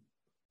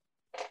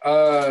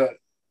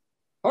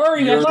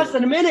 Hurry, man, less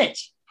than a minute.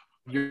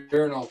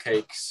 Urinal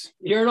cakes.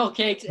 Urinal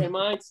cakes, and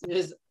mine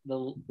is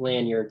the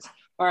lanyards.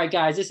 All right,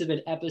 guys, this has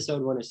been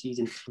episode 1 of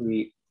season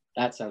 3.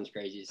 That sounds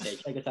crazy to say.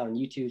 Check us out on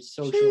YouTube,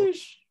 social.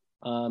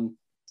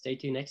 Stay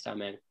tuned next time,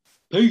 man.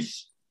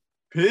 Peace.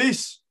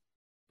 Peace.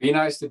 Be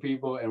nice to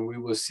people, and we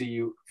will see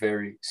you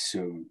very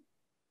soon.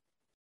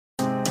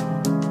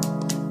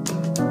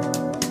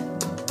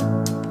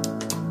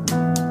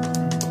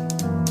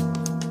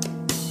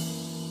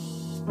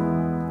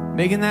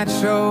 Making that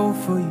show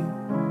for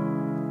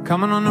you,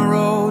 coming on the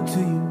road to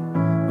you.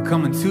 We're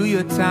coming to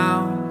your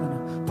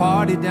town, gonna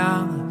party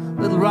down,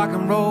 a little rock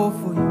and roll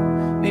for you.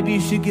 Maybe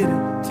you should get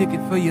a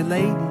ticket for your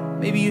lady.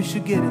 Maybe you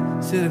should get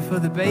a sitter for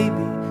the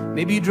baby.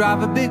 Maybe you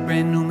drive a big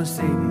brand new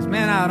Mercedes.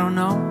 Man, I don't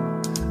know.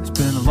 It's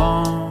been a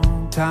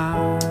long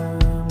time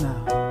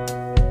now.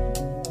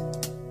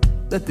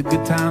 Let the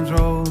good times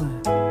roll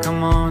and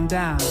come on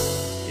down,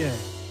 yeah.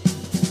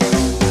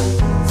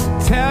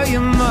 Tell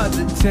your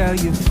mother, tell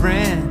your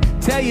friend,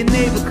 tell your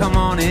neighbor, come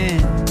on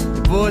in.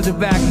 The boys are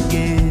back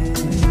again.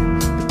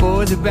 The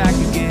boys are back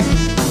again.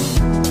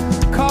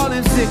 Call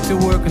in sick to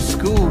work or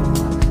school.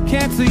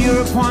 Cancel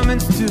your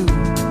appointments too.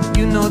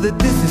 You know that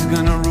this is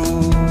gonna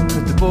rule,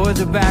 'cause the boys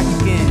are back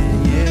again.